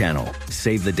YouTube channel.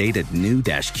 Save the date at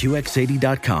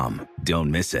new-QX80.com. Don't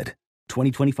miss it.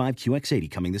 2025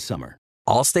 QX80 coming this summer.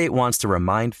 Allstate wants to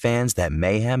remind fans that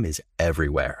mayhem is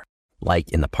everywhere.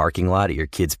 Like in the parking lot at your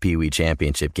kid's Pee Wee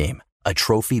Championship game. A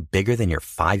trophy bigger than your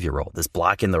 5-year-old is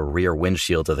blocking the rear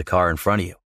windshield of the car in front of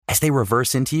you. As they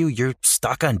reverse into you, you're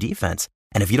stuck on defense.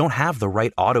 And if you don't have the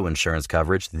right auto insurance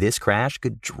coverage, this crash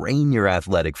could drain your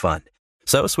athletic fund.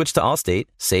 So switch to Allstate,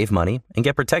 save money, and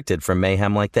get protected from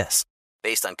mayhem like this.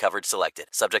 Based on coverage selected,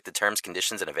 subject to terms,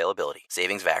 conditions, and availability.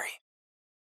 Savings vary.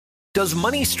 Does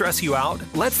money stress you out?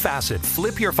 Let Facet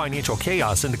flip your financial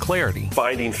chaos into clarity.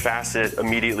 Finding Facet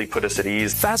immediately put us at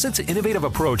ease. Facet's innovative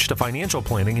approach to financial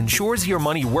planning ensures your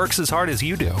money works as hard as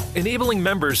you do, enabling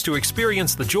members to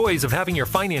experience the joys of having your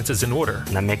finances in order.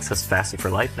 And that makes us Facet for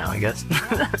life now, I guess.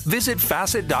 Visit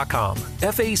Facet.com,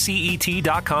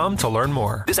 FACET.com to learn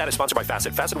more. This ad is sponsored by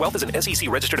Facet. Facet Wealth is an SEC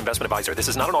registered investment advisor. This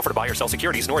is not an offer to buy or sell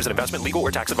securities, nor is it investment, legal,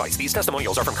 or tax advice. These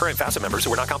testimonials are from current Facet members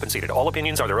who are not compensated. All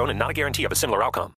opinions are their own and not a guarantee of a similar outcome.